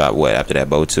then he dropped what after that?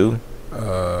 Bo 2?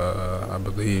 I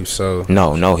believe so.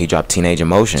 No, he dropped Teenage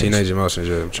Emotions. Teenage Emotions,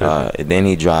 yeah. Then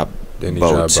he dropped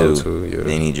Bo 2. Yeah.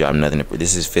 Then he dropped nothing.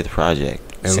 This is his 5th project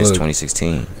and since look,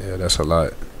 2016. Yeah, that's a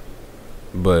lot.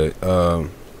 But I'm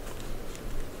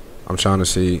trying to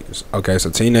see. Okay,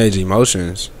 so Teenage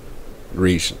Emotions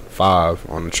reached 5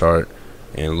 on the chart,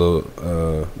 and Lil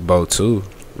Bo 2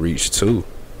 reached 2.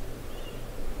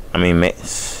 I mean,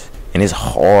 and it's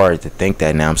hard to think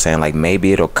that now. I'm saying like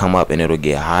maybe it'll come up and it'll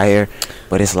get higher,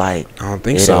 but it's like I don't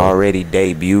think it so. already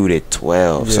debuted at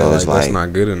 12, Yeah, so it's like that's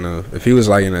not good enough. If he was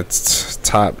like in the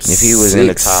top, if he was in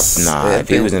the top, if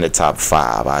he was in the top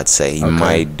 5, I'd say he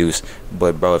might do.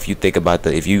 But bro, if you think about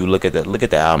if you look at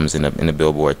the albums in the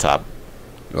Billboard top,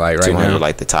 like right 200, now,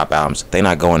 like the top albums, they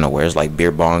not going nowhere. It's like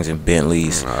beer bongs and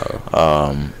Bentleys,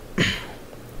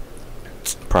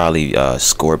 probably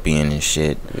Scorpion and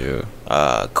shit. Yeah.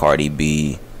 Cardi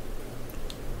B.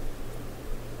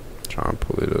 Trying to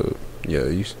pull it up.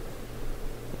 Yeah,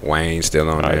 Wayne still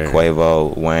on there.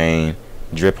 Quavo, Wayne,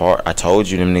 Drip Hard. I told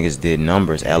you them niggas did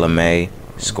numbers. LMA,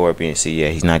 Scorpion. See, yeah,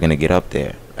 he's not gonna get up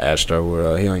there. Astro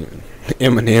World. He ain't.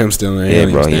 Eminem still in there.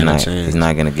 Yeah, bro, he's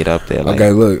not gonna get up there. Like,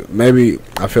 okay, look, maybe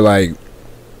I feel like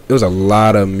there was a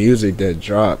lot of music that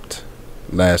dropped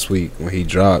last week when he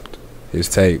dropped his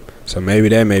tape. So maybe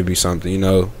that may be something, you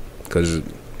know, because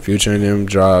Future and them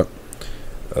dropped.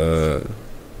 Who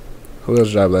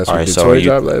else dropped last week? Did Tory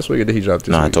drop last week, or did he drop this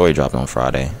week? Nah, Tory dropped on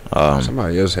Friday.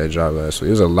 Somebody else had dropped last week.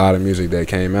 There was a lot of music that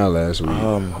came out last week.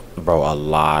 Bro, a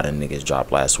lot of niggas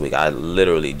dropped last week. I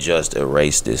literally just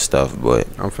erased this stuff, but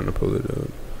I'm finna pull it up.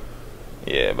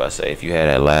 Yeah, but I say if you had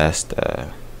that last,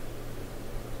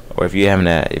 or if you had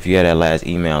that last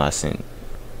email I sent.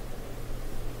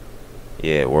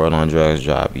 Yeah, World on Drugs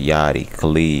dropped. Yachty,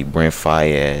 Khalid, Brent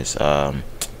Fayez.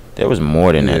 There was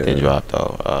more than that dropped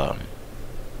though.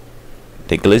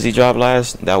 Did Glizzy drop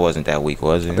last? That wasn't that week,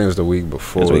 was it? I think it was the week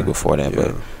before. It was the week before that,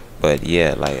 but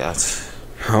yeah, like I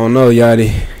don't know,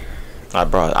 Yachty.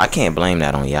 Bro, I can't blame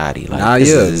that on Yachty. Like, nah,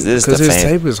 because his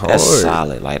tape is hard. That's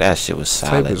solid. Like that shit was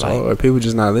solid. Tape is like, hard. People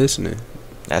just not listening.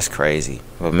 That's crazy.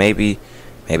 But maybe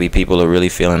people are really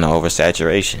feeling the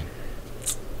oversaturation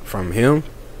from him,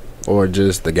 or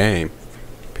just the game.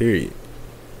 Period.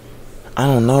 I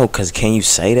don't know, cause can you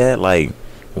say that? Like,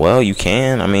 well, you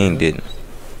can. I mean,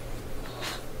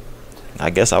 I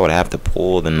guess I would have to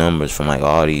pull the numbers from like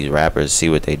all these rappers, see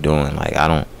what they doing. Like, I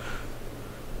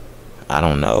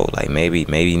don't know. Like, maybe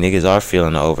niggas are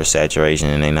feeling the oversaturation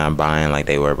and they not buying like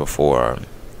they were before.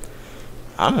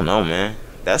 I don't know, man.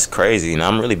 That's crazy, and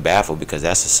I'm really baffled because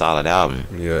that's a solid album.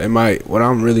 Yeah, it might. What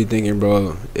I'm really thinking,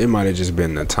 bro, it might have just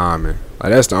been the timing.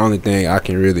 Like, that's the only thing I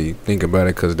can really think about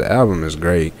it, because the album is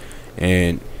great.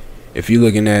 And if you're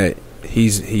looking at,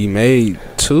 he made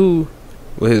 2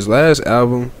 with his last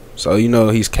album, so you know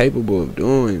he's capable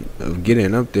of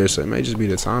getting up there. So it may just be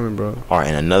the timing, bro. All right,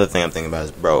 and another thing I'm thinking about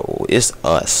is, bro, it's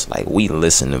us. Like, we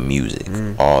listen to music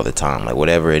all the time. Like,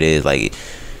 whatever it is, like,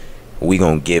 we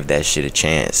gonna give that shit a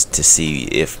chance to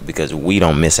see because we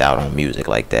don't miss out on music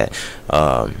like that.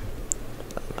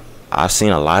 I've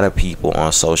seen a lot of people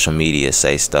on social media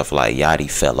say stuff like Yachty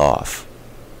fell off.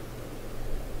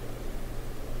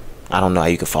 I don't know how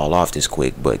you could fall off this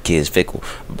quick, but kids fickle.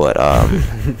 But I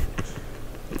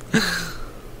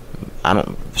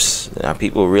don't. Are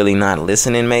people really not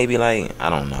listening? Maybe, like, I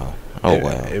don't know. Oh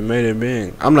well. It made it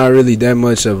big. I'm not really that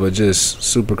much of a just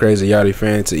super crazy Yachty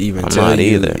fan to even tell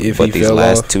you either. If but he these fell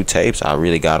last off. 2 tapes, I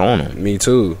really got on him. Me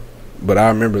too. But I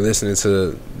remember listening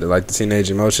to the Teenage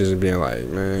Emotions and being like,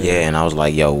 man. Yeah, and I was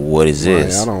like, yo, what is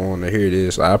this? I don't want to hear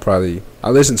this. I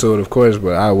listened to it, of course,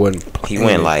 but I wouldn't. He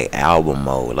went like album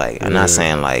mode. Like, I'm not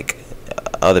saying like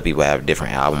other people have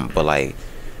different albums, but like,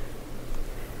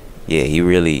 yeah, he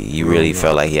really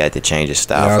felt like he had to change his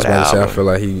style for the album. I feel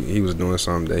like he was doing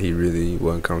something that he really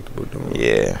wasn't comfortable doing.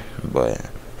 Yeah, but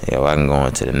yeah, I can go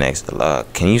on to the next.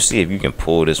 Can you see if you can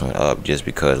pull this one up? Just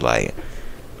because, like,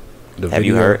 have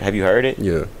you heard it?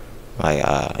 Yeah. Like,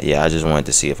 yeah, I just wanted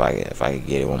to see if I could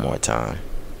get it one more time.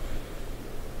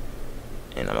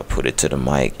 And I'm gonna put it to the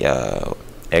mic.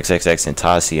 XXX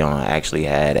Tentacion actually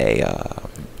had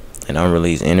an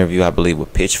unreleased interview, I believe,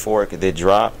 with Pitchfork that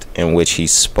dropped, in which he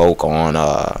spoke on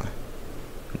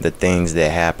the things that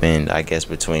happened, I guess,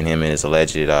 between him and his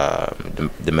alleged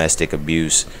domestic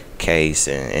abuse case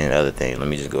and other things. Let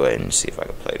me just go ahead and see if I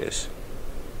can play this.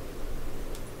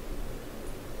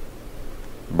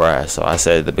 Bruh, so I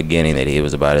said at the beginning that he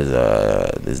was about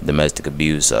his domestic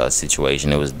abuse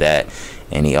situation. It was that,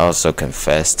 and he also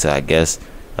confessed to, I guess,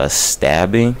 a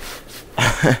stabbing.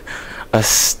 a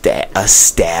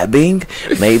stabbing.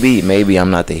 Maybe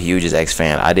I'm not the hugest X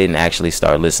fan. I didn't actually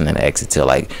start listening to X until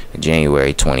like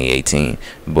January 2018.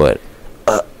 But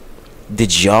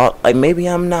did y'all, like, maybe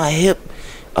I'm not hip?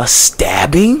 A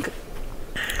stabbing?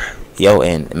 Yo,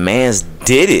 and mans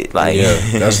did it. Like, yeah,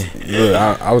 that's look,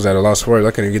 I was at a loss for words.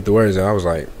 I couldn't get the words, and I was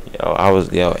like,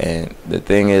 and the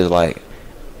thing is, like,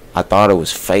 I thought it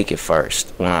was fake at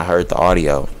first when I heard the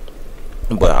audio.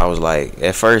 But I was like,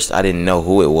 at first, I didn't know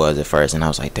who it was at first, and I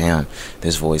was like, damn,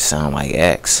 this voice sound like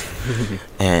X.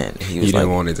 And he was you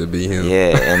didn't want it to be him.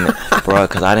 Yeah, and bro,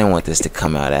 because I didn't want this to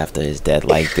come out after his death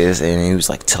like this. And he was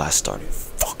like, till I started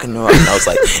fucking her up. And I was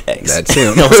like, X. That's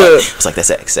him. I was like, that's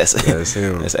X. That's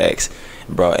him. That's X.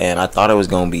 Bro, and I thought it was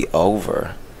going to be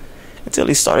over until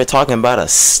he started talking about a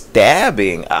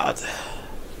stabbing out.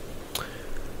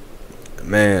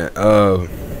 Man,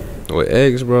 with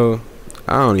X, bro,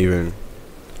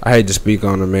 I hate to speak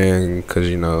on the man because,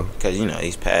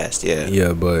 he's passed, yeah.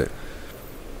 Yeah, but it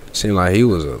seemed like he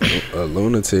was a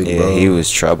lunatic, yeah, bro. he was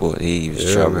troubled. He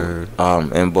was troubled.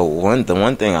 Man. The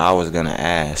one thing I was going to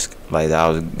ask, like,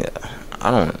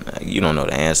 you don't know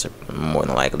the answer more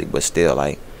than likely, but still,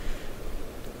 like,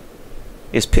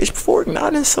 is Pitchfork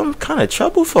not in some kind of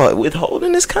trouble for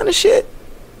withholding this kind of shit?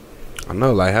 I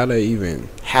know, like, how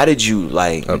did you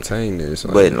like obtain this?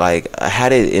 But like,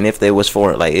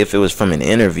 if it was from an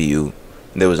interview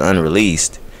that was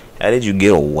unreleased, how did you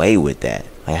get away with that?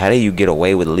 Like, how did you get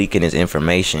away with leaking his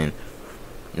information?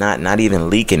 Not even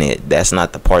leaking it. That's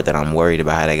not the part that I'm worried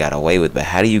about how they got away with. But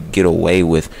how do you get away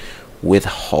with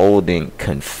withholding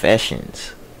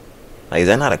confessions? Like, is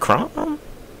that not a crime?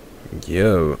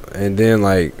 Yeah, and then,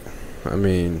 like, I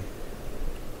mean,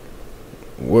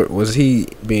 what was he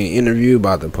being interviewed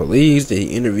by the police? Did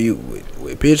he interview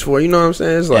with Pitchfork? You know what I'm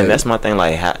saying? It's like, and that's my thing.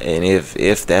 Like, and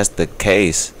if that's the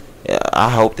case, I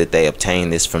hope that they obtain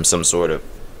this from some sort of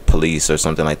police or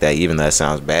something like that. Even though that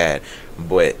sounds bad,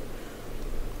 but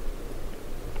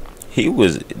he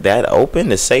was that open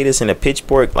to say this in a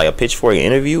Pitchfork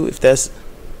interview. This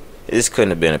couldn't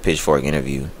have been a Pitchfork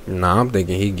interview. Nah, I'm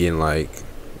thinking he getting like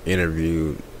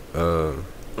interviewed,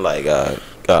 like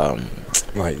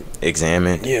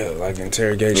examined. Yeah, like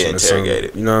interrogation. Yeah,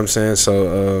 interrogated. You know what I'm saying?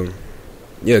 So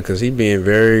yeah, because he being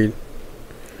very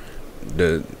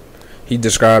he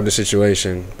described the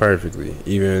situation perfectly.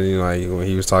 Even like when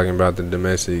he was talking about the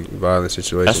domestic violence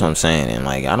situation. That's what I'm saying. And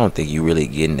like, I don't think you really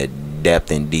get into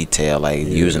depth and detail, like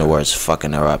using the words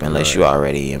 "fucking her up" unless you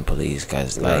already in police.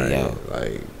 Cause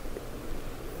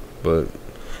but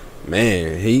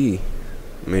man,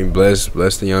 bless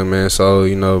the young man's soul,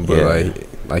 but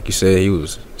like you said, he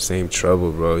seemed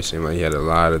troubled, bro. He seemed like he had a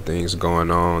lot of things going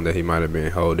on that he might have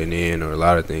been holding in, or a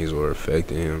lot of things were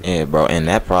affecting him. Yeah, bro, and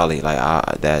that probably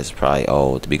that's probably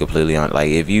old, to be completely honest. Like,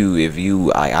 if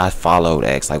you I followed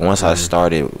X, like, once I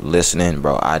started listening,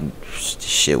 bro,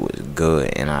 shit was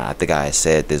good, and I think I had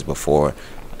said this before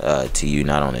to you,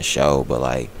 not on the show, but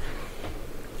like,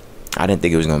 I didn't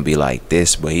think it was gonna be like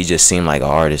this, but he just seemed like an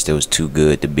artist that was too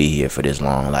good to be here for this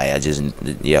long. Like,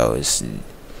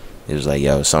 it was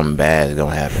like, something bad is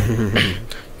gonna happen.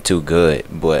 Too good.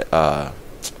 But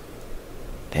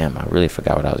damn, I really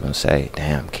forgot what I was gonna say.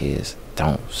 Damn, kids,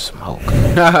 don't smoke.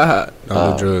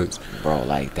 Don't do drugs, bro.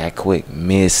 Like, that quick,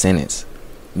 mid sentence.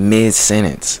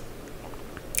 mid-sentence.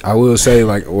 I will say,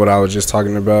 like, what I was just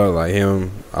talking about, like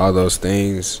him, all those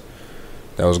things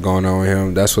that was going on with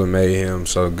him, that's what made him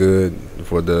so good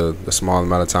for the small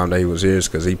amount of time that he was here, is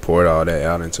because he poured all that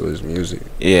out into his music.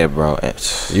 Yeah, bro.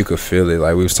 You could feel it.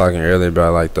 Like, we was talking earlier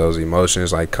about, like, those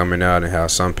emotions, like, coming out and how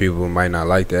some people might not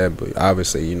like that, but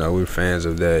obviously, you know, we're fans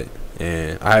of that.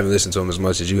 And I haven't listened to him as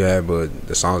much as you have, but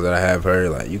the songs that I have heard,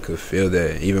 like, you could feel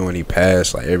that. Even when he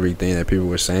passed, like, everything that people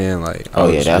were saying, like, oh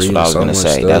yeah, that's what I was gonna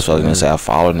say. That's what I was gonna say. I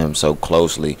followed him so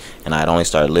closely, and I'd only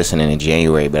started listening in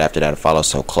January, but after that, I followed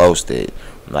so close that,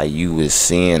 like, you was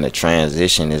seeing the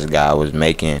transition this guy was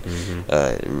making,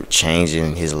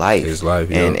 changing his life.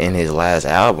 And in his last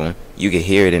album, you could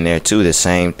hear it in there too. The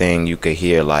same thing you could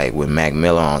hear, like, with Mac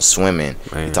Miller on Swimming.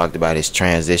 Man. He talked about his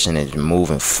transition and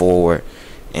moving forward.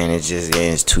 And it just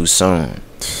ends too soon.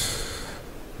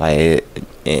 Like,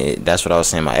 that's what I was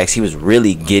saying. My ex, he was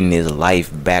really getting his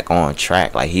life back on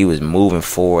track. Like, he was moving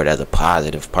forward as a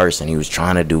positive person. He was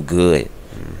trying to do good.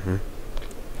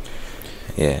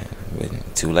 Yeah,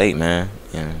 but too late, man.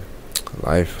 Yeah.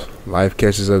 Life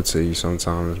catches up to you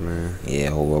sometimes, man.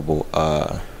 Yeah, horrible.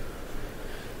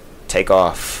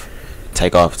 Takeoff.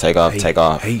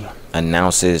 Hey.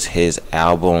 Announces his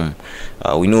album.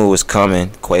 We knew it was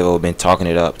coming. Quavo had been talking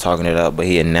it up, but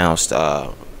he announced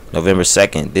November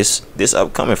 2nd, this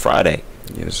upcoming Friday.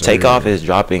 Yes, Takeoff is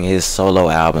dropping his solo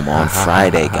album on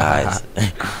Friday, guys.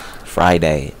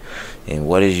 Friday. And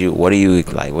what are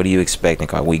you expecting?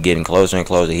 Are we getting closer and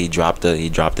closer? He dropped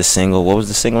the single. What was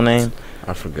the single name?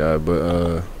 I forgot,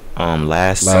 but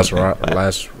last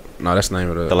no, that's the name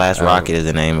of the last album. Rocket is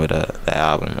the name of the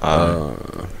album.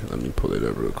 Let me pull it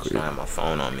up real quick. I don't have my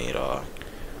phone on me at all.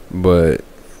 But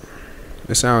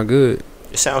it sounds good.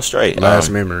 It sounds straight. Last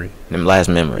Memory.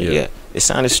 Yeah. It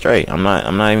sounded straight. I'm not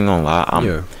even gonna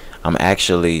lie. I'm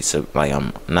actually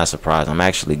I'm not surprised. I'm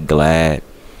actually glad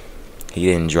he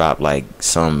didn't drop like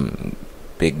some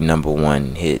big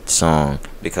 #1 hit song,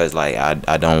 because like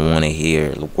I don't want to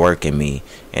hear Working Me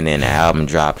and then the album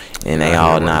drop and they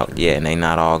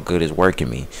not all good as Working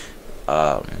Me.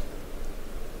 I'm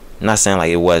not saying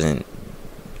like it wasn't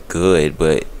good,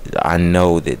 but I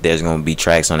know that there's gonna be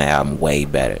tracks on the album way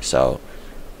better. So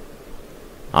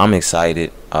I'm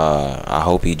excited. I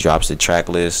hope he drops the track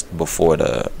list before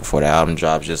the album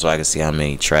drops, just so I can see how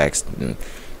many tracks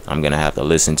I'm gonna have to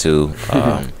listen to.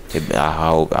 I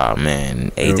hope,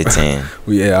 man, 8 to 10.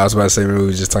 I was about to say, we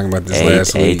were just talking about this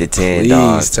last week. 8 to 10, please,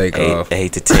 dog. Take off.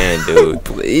 8 to 10, dude.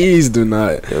 Please do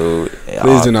not, dude.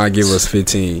 Please do not give us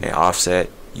 15. And Offset,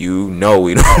 you know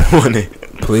we don't want it.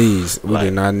 Please, we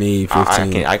do not need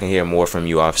 15. I can hear more from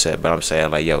you, Offset, but I'm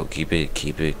saying like, yo, keep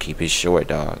it short,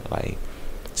 dog. Like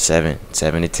 7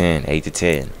 to 10, 8 to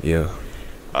 10. Yeah.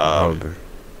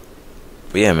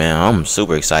 But yeah, man, I'm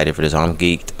super excited for this. I'm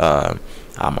geeked.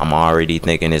 I'm already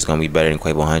thinking it's gonna be better than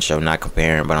Quavo Hunt Show. Not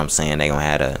comparing, but I'm saying they gonna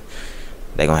have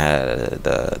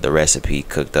the recipe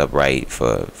cooked up right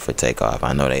for Takeoff.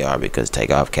 I know they are, because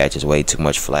Takeoff catches way too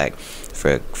much flack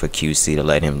for QC to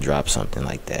let him drop something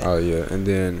like that. Oh yeah, and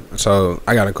then so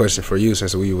I got a question for you,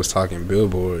 since we was talking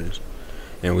billboards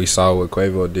and we saw what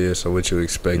Quavo did. So what you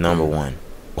expect? Number one.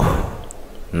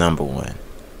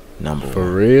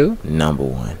 For real? Number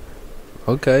one.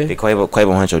 Okay. The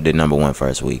Quavo Hunt Show did #1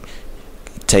 first week.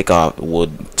 Takeoff will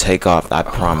take off, I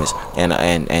promise.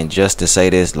 And just to say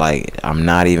this, like, I'm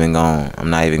not even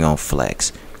gonna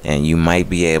flex. And you might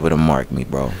be able to mark me,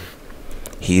 bro.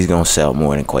 He's gonna sell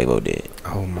more than Quavo did.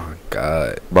 Oh my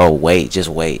God, bro! Just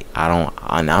wait. I'm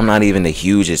not even the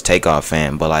hugest Takeoff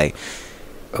fan, but like,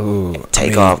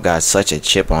 Takeoff got such a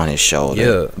chip on his shoulder.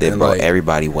 Yeah, that bro, like,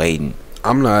 everybody waiting.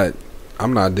 I'm not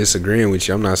disagreeing with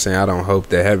you. I'm not saying I don't hope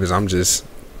that happens.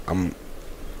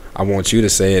 I want you to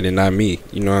say it and not me.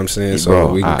 You know what I'm saying? So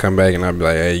bro, we can come back and I'll be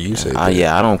like, hey, you said that.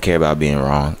 Yeah, I don't care about being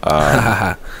wrong.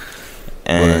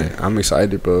 And I'm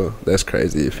excited, bro. That's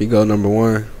crazy. If he go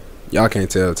 #1, y'all can't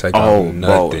tell Takeoff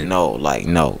nothing. Bro,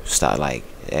 no, stop. Like,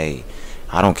 hey,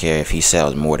 I don't care if he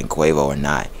sells more than Quavo or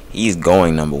not. He's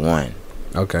going #1.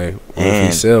 Okay. Well, if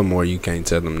he sell more, you can't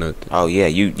tell them nothing. Oh yeah,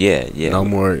 yeah.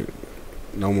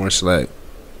 No more slack.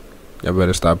 Y'all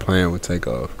better stop playing with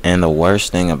Takeoff. And the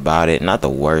worst thing about it, not the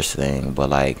worst thing,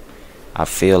 but like, I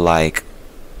feel like,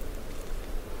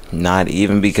 not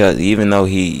even because, even though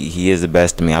he is the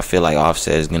best to me, I feel like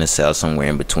Offset is gonna sell somewhere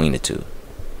in between the two.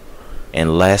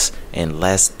 Unless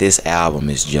this album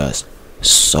is just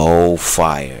so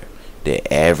fire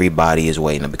that everybody is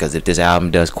waiting. Because if this album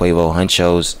does Quavo Hunt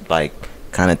Shows like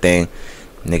kind of thing,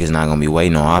 niggas not gonna be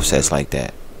waiting on Offsets like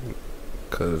that.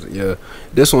 Cause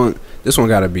this one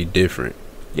gotta be different.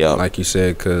 Yeah, like you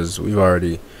said, cause we've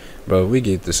already Bro, we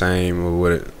get the same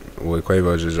with what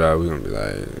Quavo just dropped. We gonna be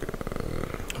like,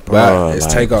 but it's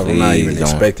like, Takeoff. I'm not even don't.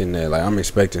 expecting that. Like, I'm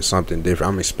expecting something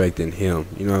different. I'm expecting him.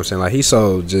 You know what I'm saying? Like, he's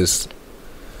so just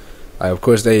like, of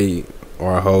course they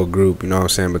are a whole group. You know what I'm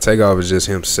saying? But Takeoff is just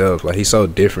himself. Like, he's so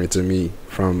different to me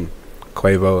from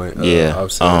Quavo and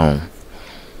Offset.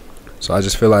 So I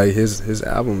just feel like his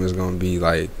album is gonna be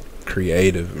like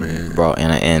creative, man. Bro,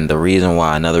 and the reason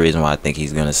why, another reason why I think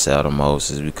he's gonna sell the most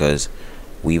is because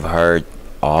we've heard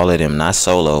all of them, not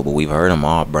solo, but we've heard them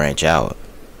all branch out,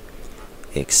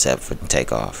 except for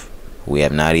Takeoff. We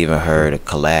have not even heard a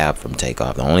collab from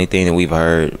Takeoff. The only thing that we've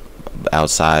heard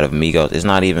outside of Migos, it's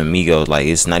not even Migos, like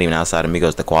it's not even outside of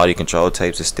Migos. The Quality Control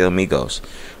tapes is still Migos.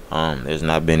 There's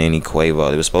not been any Quavo.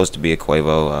 There was supposed to be a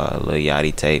Quavo Lil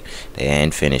Yachty tape. They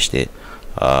hadn't finished it.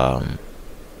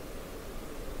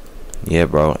 Yeah,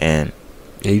 bro, and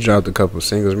he dropped a couple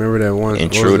singles. Remember that one?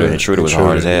 Intruder was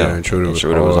hard as hell. Yeah, Intruder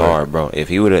was hard, bro.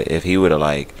 If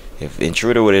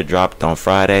Intruder would have dropped on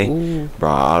Friday, bro,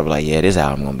 I'd be like, yeah, this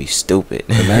album gonna be stupid.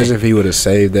 Imagine if he would have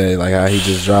saved that, like how he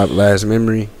just dropped Last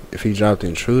Memory. If he dropped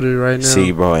Intruder right now,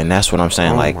 see, bro, and that's what I'm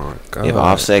saying. Like, if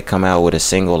Offset come out with a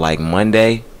single like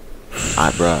Monday,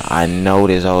 I know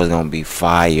this always gonna be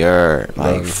fire,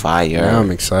 like fire. Now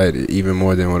I'm excited even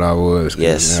more than what I was.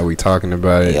 Yes, now we talking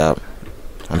about it. Yep.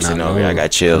 I'm sitting over here, I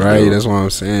got chills. Right, dude. That's what I'm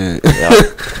saying.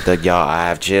 Yep. Y'all, I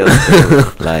have chills.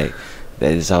 Dude. Like,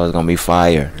 that is always gonna be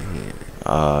fire.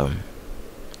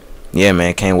 Yeah,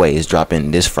 man, can't wait. It's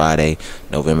dropping this Friday,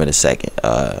 November the 2nd.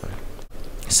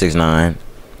 6ix9ine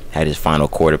had his final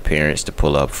court appearance to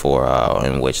pull up for,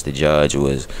 in which the judge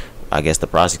was, I guess the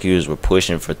prosecutors were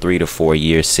pushing for 3 to 4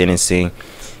 years sentencing.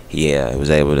 He was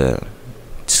able to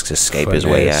escape his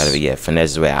way out of it. Yeah, finesse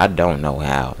his way. I don't know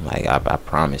how. Like, I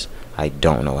promise, I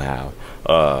don't know how.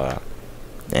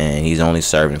 And he's only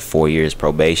serving 4 years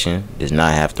probation. Does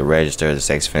not have to register as a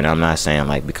sex offender. I'm not saying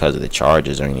like because of the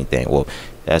charges or anything. Well,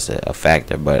 that's a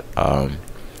factor. But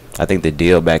I think the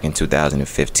deal back in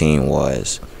 2015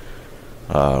 was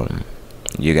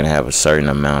you're gonna have a certain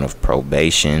amount of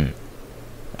probation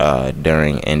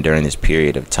during this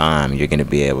period of time. You're gonna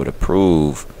be able to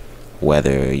prove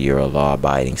whether you're a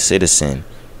law-abiding citizen.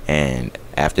 And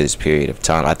after this period of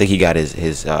time, I think he got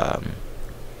his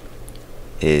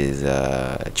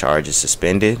charges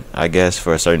suspended, I guess,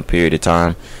 for a certain period of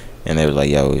time, and they was like,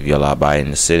 yo, if you're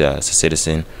law-abiding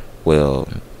citizen, we'll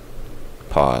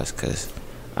pause, because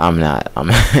I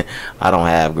don't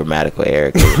have grammatical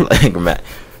error.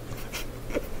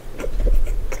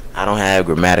 I don't have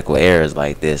grammatical errors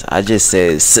like this. I just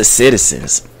said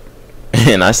citizens.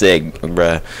 And I said,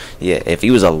 bruh, yeah, if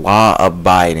he was a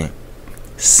law-abiding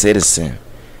citizen,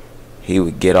 he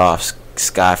would get off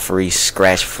scot-free,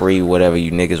 scratch-free, whatever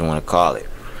you niggas want to call it.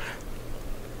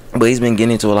 But he's been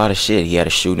getting into a lot of shit. He had a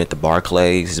shooting at the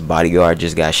Barclays. His bodyguard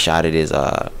just got shot at his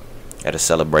at a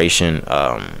celebration.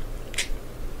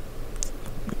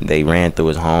 They ran through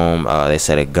his home. They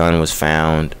said a gun was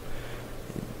found.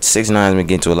 6ix9ine's been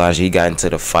getting into a lot of shit. He got into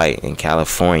the fight in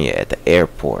California at the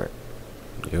airport.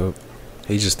 Yep.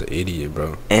 He's just an idiot,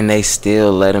 bro. And they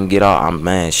still let him get off.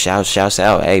 Man, shouts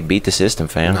out. Hey, beat the system,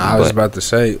 fam. I was about to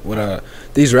say,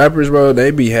 these rappers, bro,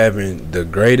 they be having the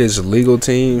greatest legal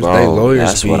teams. Bro, they lawyers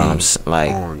that's be what I'm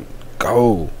like on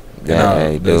go.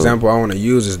 Yeah, the example I want to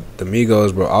use is the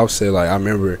Migos, bro. Offset, like, I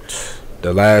remember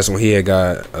the last one he had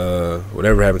got,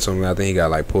 whatever happened to him, I think he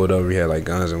got, like, pulled over. He had, like,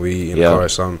 guns and weed in the car or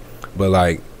something. But,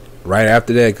 like, right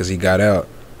after that, because he got out,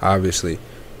 obviously,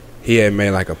 he had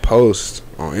made, like, a post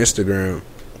on Instagram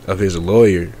of his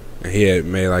lawyer, and he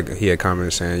had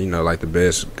commented saying, you know, like, the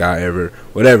best guy ever,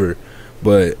 whatever.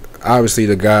 But obviously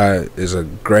the guy is a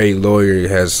great lawyer,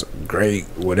 has great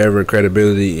whatever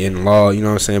credibility in law, you know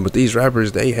what I'm saying? But these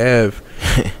rappers, they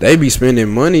be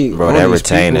spending money, bro. That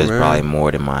retainer is probably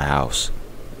more than my house.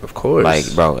 Of course.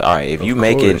 Like, bro, all right, if you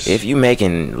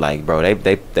making like, bro,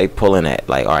 they pulling at,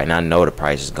 like, all right, and I know the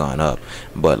price has gone up,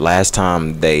 but last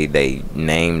time they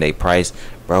named they price,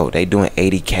 bro, they doing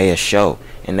 $80K a show,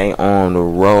 and they on the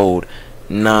road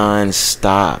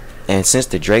non-stop. And since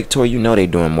the Drake tour, you know they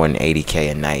doing more than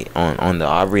 $80K a night on the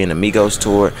Aubrey and the Migos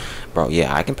tour, bro.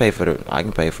 Yeah, I can pay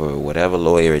for whatever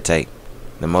lawyer it take,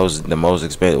 the most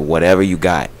expensive, whatever you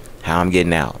got. How I'm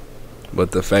getting out.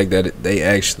 But the fact that they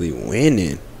actually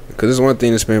winning, because it's one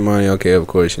thing to spend money, okay, of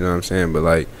course, you know what I'm saying, but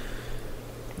like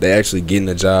they actually getting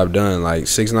the job done. Like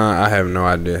 6ix9ine, I have no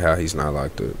idea how he's not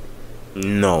locked up.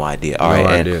 No idea. All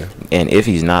right, and if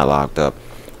he's not locked up,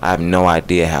 I have no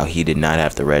idea how he did not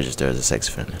have to register as a sex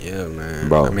offender. Yeah, man.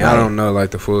 Bro, I mean, I don't know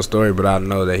like the full story, but I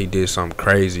know that he did something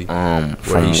crazy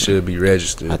where he should be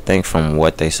registered. I think from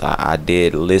what they saw, I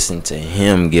did listen to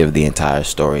him give the entire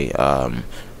story.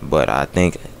 But I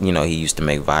think, you know, he used to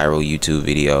make viral YouTube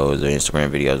videos or Instagram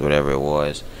videos, whatever it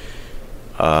was.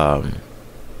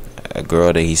 A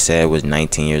girl that he said was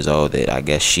 19 years old, that I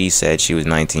guess she said she was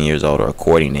 19 years old, or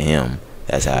according to him,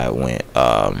 that's how it went.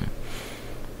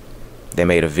 They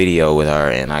made a video with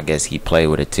her, and I guess he played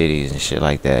with her titties and shit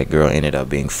like that. Girl ended up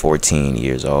being 14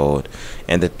 years old.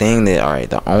 And the thing that,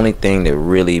 the only thing that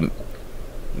really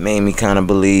made me kind of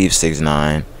believe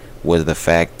 6ix9ine was the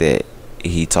fact that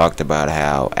he talked about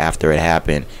how after it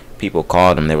happened, people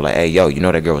called him. They were like, hey, yo, you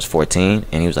know that girl was 14?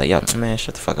 And he was like, yo, man,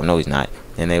 shut the fuck up. No, he's not.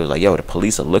 And they was like, yo, the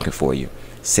police are looking for you.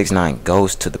 6ix9ine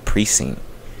goes to the precinct.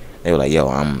 They were like, yo,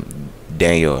 I'm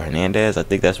Daniel Hernandez, I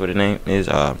think that's what his name is.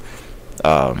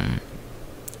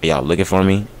 Y'all looking for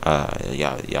me?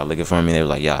 Y'all looking for me? They were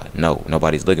like, yeah, no,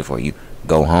 nobody's looking for you.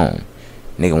 Go home.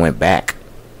 Nigga went back.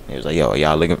 He was like, yo,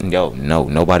 y'all looking? Yo, no,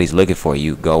 nobody's looking for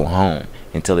you. Go home.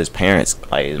 Until his parents,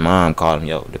 like his mom, called him,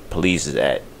 yo, the police is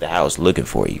at the house looking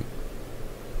for you.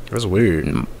 That's weird.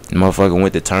 The motherfucker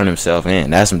went to turn himself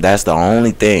in. That's the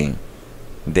only thing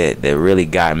that really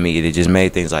got me. That just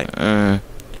made things like,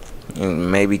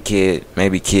 maybe kid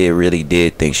really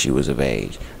did think she was of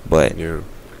age. But yeah,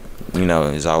 you know,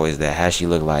 it's always that. How she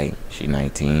look like? She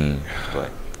 19.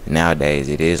 But nowadays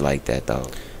it is like that though.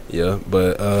 Yeah,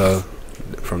 but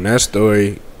from that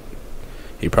story,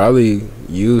 he probably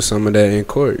used some of that in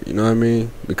court. You know what I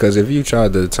mean? Because if you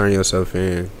tried to turn yourself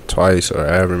in twice or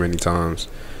however many times,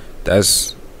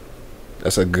 that's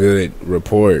a good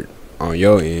report on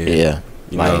your end. Yeah.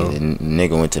 You like know? the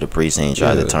nigga went to the precinct and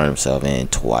tried to turn himself in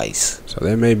twice. So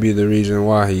that may be the reason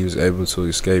why he was able to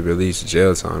escape at least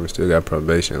jail time. He still got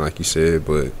probation, like you said,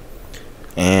 but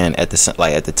at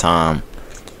the time,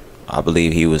 I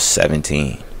believe he was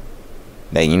 17.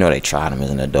 They tried him as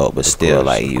an adult, but still,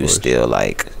 he was still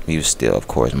of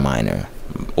course minor.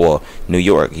 Or New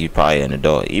York, he's probably an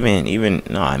adult. Even in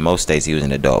most states he was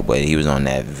an adult, but he was on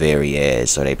that very edge.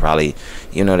 So they probably,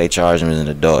 they charged him as an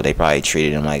adult. They probably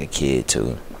treated him like a kid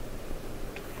too.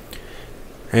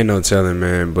 Ain't no telling,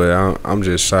 man. But I'm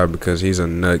just shocked because he's a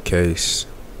nutcase.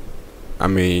 I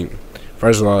mean,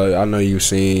 first of all, I know you've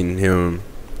seen him,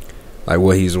 like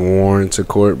what he's worn to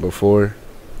court before.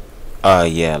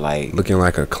 Yeah, like looking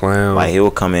like a clown. Like he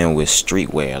will come in with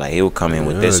streetwear. Like he will come in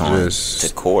with this on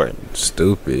to court.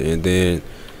 Stupid, and then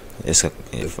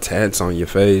the tats on your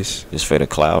face just for the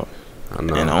clout. I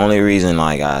know. And the only reason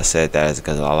like I said that is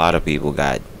because a lot of people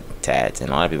got tats, and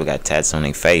a lot of people got tats on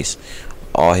their face.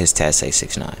 All his tats say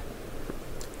 6ix9ine.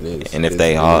 And if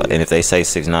they say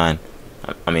 6ix9ine,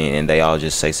 I mean, and they all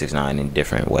just say 6ix9ine in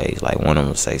different ways. Like one of them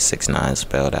will say 6ix9ine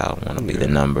spelled out. One will be the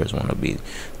numbers. One will be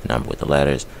the number with the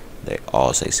letters. They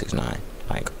all say 6ix9ine,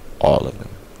 like all of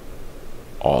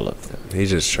them. He's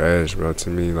just trash, bro. To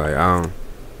me, like I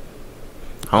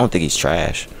don't think he's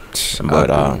trash.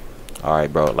 But all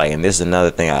right, bro. Like, and this is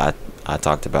another thing I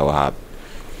talked about.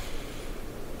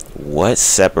 What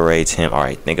separates him? All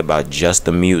right, think about just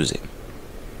the music.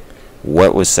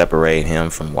 What would separate him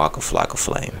from Waka Flocka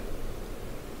Flame?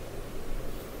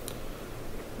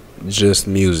 Just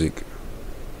music.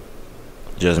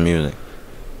 Just music.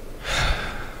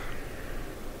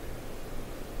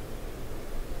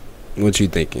 What you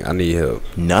thinking? I need help.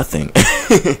 Nothing.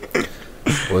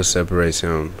 What separates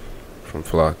him from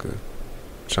Flocka?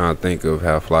 Trying to think of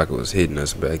how Flocka was hitting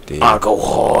us back then. I go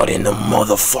hard in the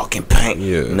motherfucking paint.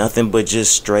 Yeah. Nothing but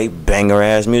just straight banger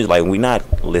ass music. Like, we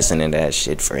not listening to that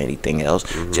shit for anything else.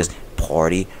 Just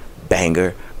party,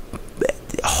 banger,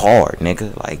 hard,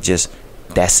 nigga. Like, just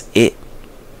that's it.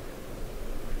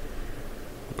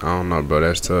 I don't know, bro.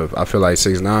 That's tough. I feel like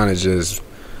 6ix9ine is just,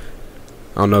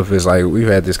 I don't know if it's like, we've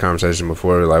had this conversation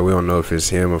before, like we don't know if it's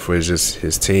him or if it's just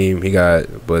his team.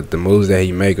 But the moves that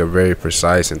he make are very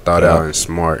precise and thought out and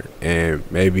smart. And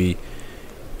maybe,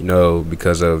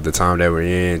 because of the time that we're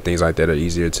in, things like that are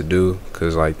easier to do.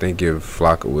 Because, like, think if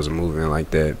Flocka was moving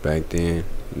like that back then,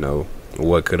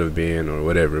 what could have been or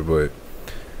whatever. But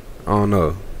I don't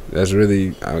know. That's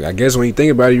really, I guess when you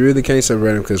think about it, you really can't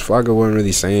separate him because Flocka wasn't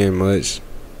really saying much.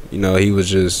 He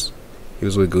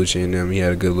was with Gucci and them. He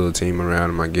had a good little team around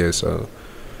him, I guess. So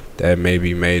that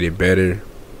maybe made it better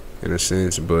in a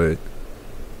sense. But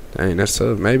dang, that's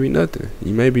tough. Maybe nothing.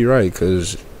 You may be right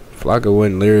because Flocka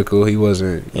wasn't lyrical. He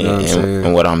wasn't. You know what I'm saying?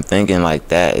 And what I'm thinking like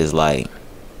that is like,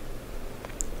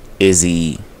 does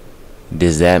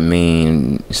that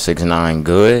mean 6ix9ine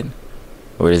good,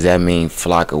 or does that mean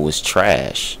Flocka was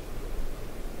trash?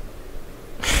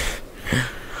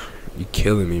 You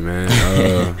killing me, man.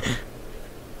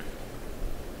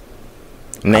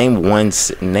 Name one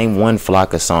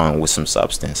Flocka song with some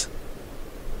substance.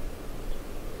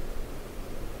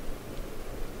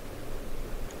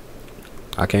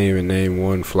 I can't even name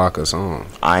one Flocka song.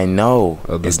 I know.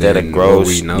 Other Instead of than Grove, what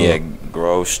we know. yeah,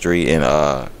 Grove Street and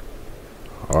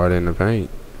Hard in the Paint.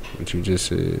 What you just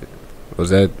said. Was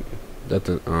that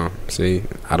the see?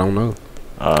 I don't know.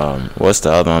 What's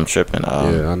the other one? I'm tripping.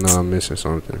 Yeah, I know I'm missing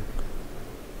something.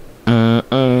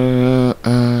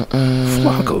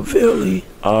 Flockavilli.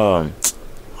 I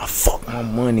fucked my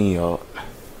money up.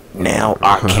 Now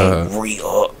I can't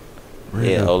re-up.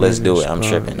 Yeah, oh, let's do it. I'm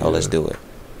tripping. Oh, let's do it.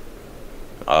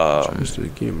 Just to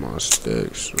get my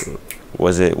stacks up.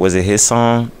 Was it his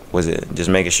song? Was it just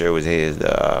making sure it was his?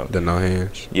 The No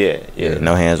Hands. Yeah.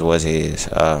 No Hands was his.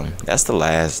 That's the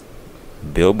last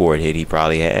Billboard hit he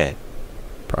probably had.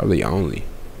 Probably only.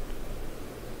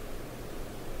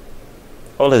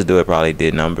 Oh, let's do it. Probably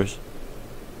did numbers.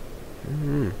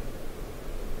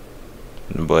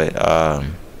 But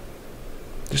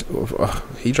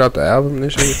he dropped the album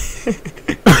this year.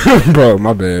 Bro,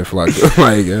 my bad, Flocka.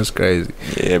 Like, that's crazy.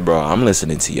 Yeah, bro, I'm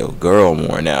listening to your girl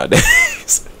more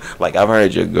nowadays. Like, I've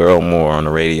heard your girl more on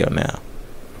the radio now,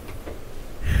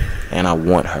 and I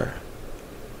want her.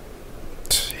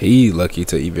 He lucky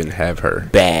to even have her.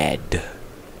 Bad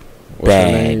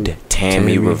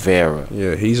Tammy Rivera.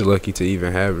 Yeah, he's lucky to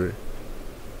even have her.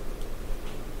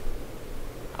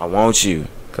 I want you.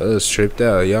 Cuz tripped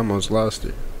out. He almost lost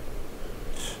her.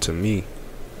 To me.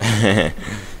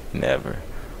 Never.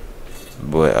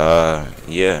 But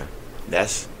yeah,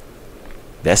 that's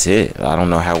it. I don't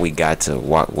know how we got to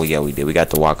walk. Well, yeah, we did. We got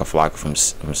to Waka Flocka from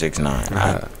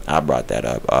 6ix9ine. I brought that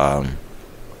up.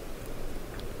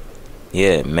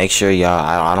 Yeah, make sure y'all.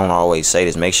 I don't always say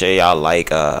this. Make sure y'all like,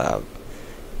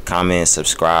 comment,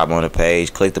 subscribe on the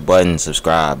page. Click the button,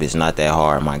 subscribe. It's not that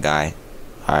hard, my guy.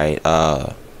 All right.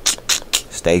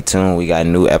 Stay tuned. We got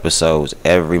new episodes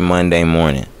every Monday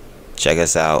morning. Check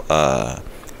us out.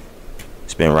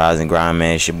 It's been Rise and Grind,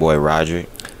 man. It's your boy Roderick.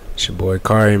 It's your boy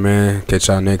Cari, man. Catch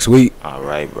y'all next week. All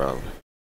right, bro.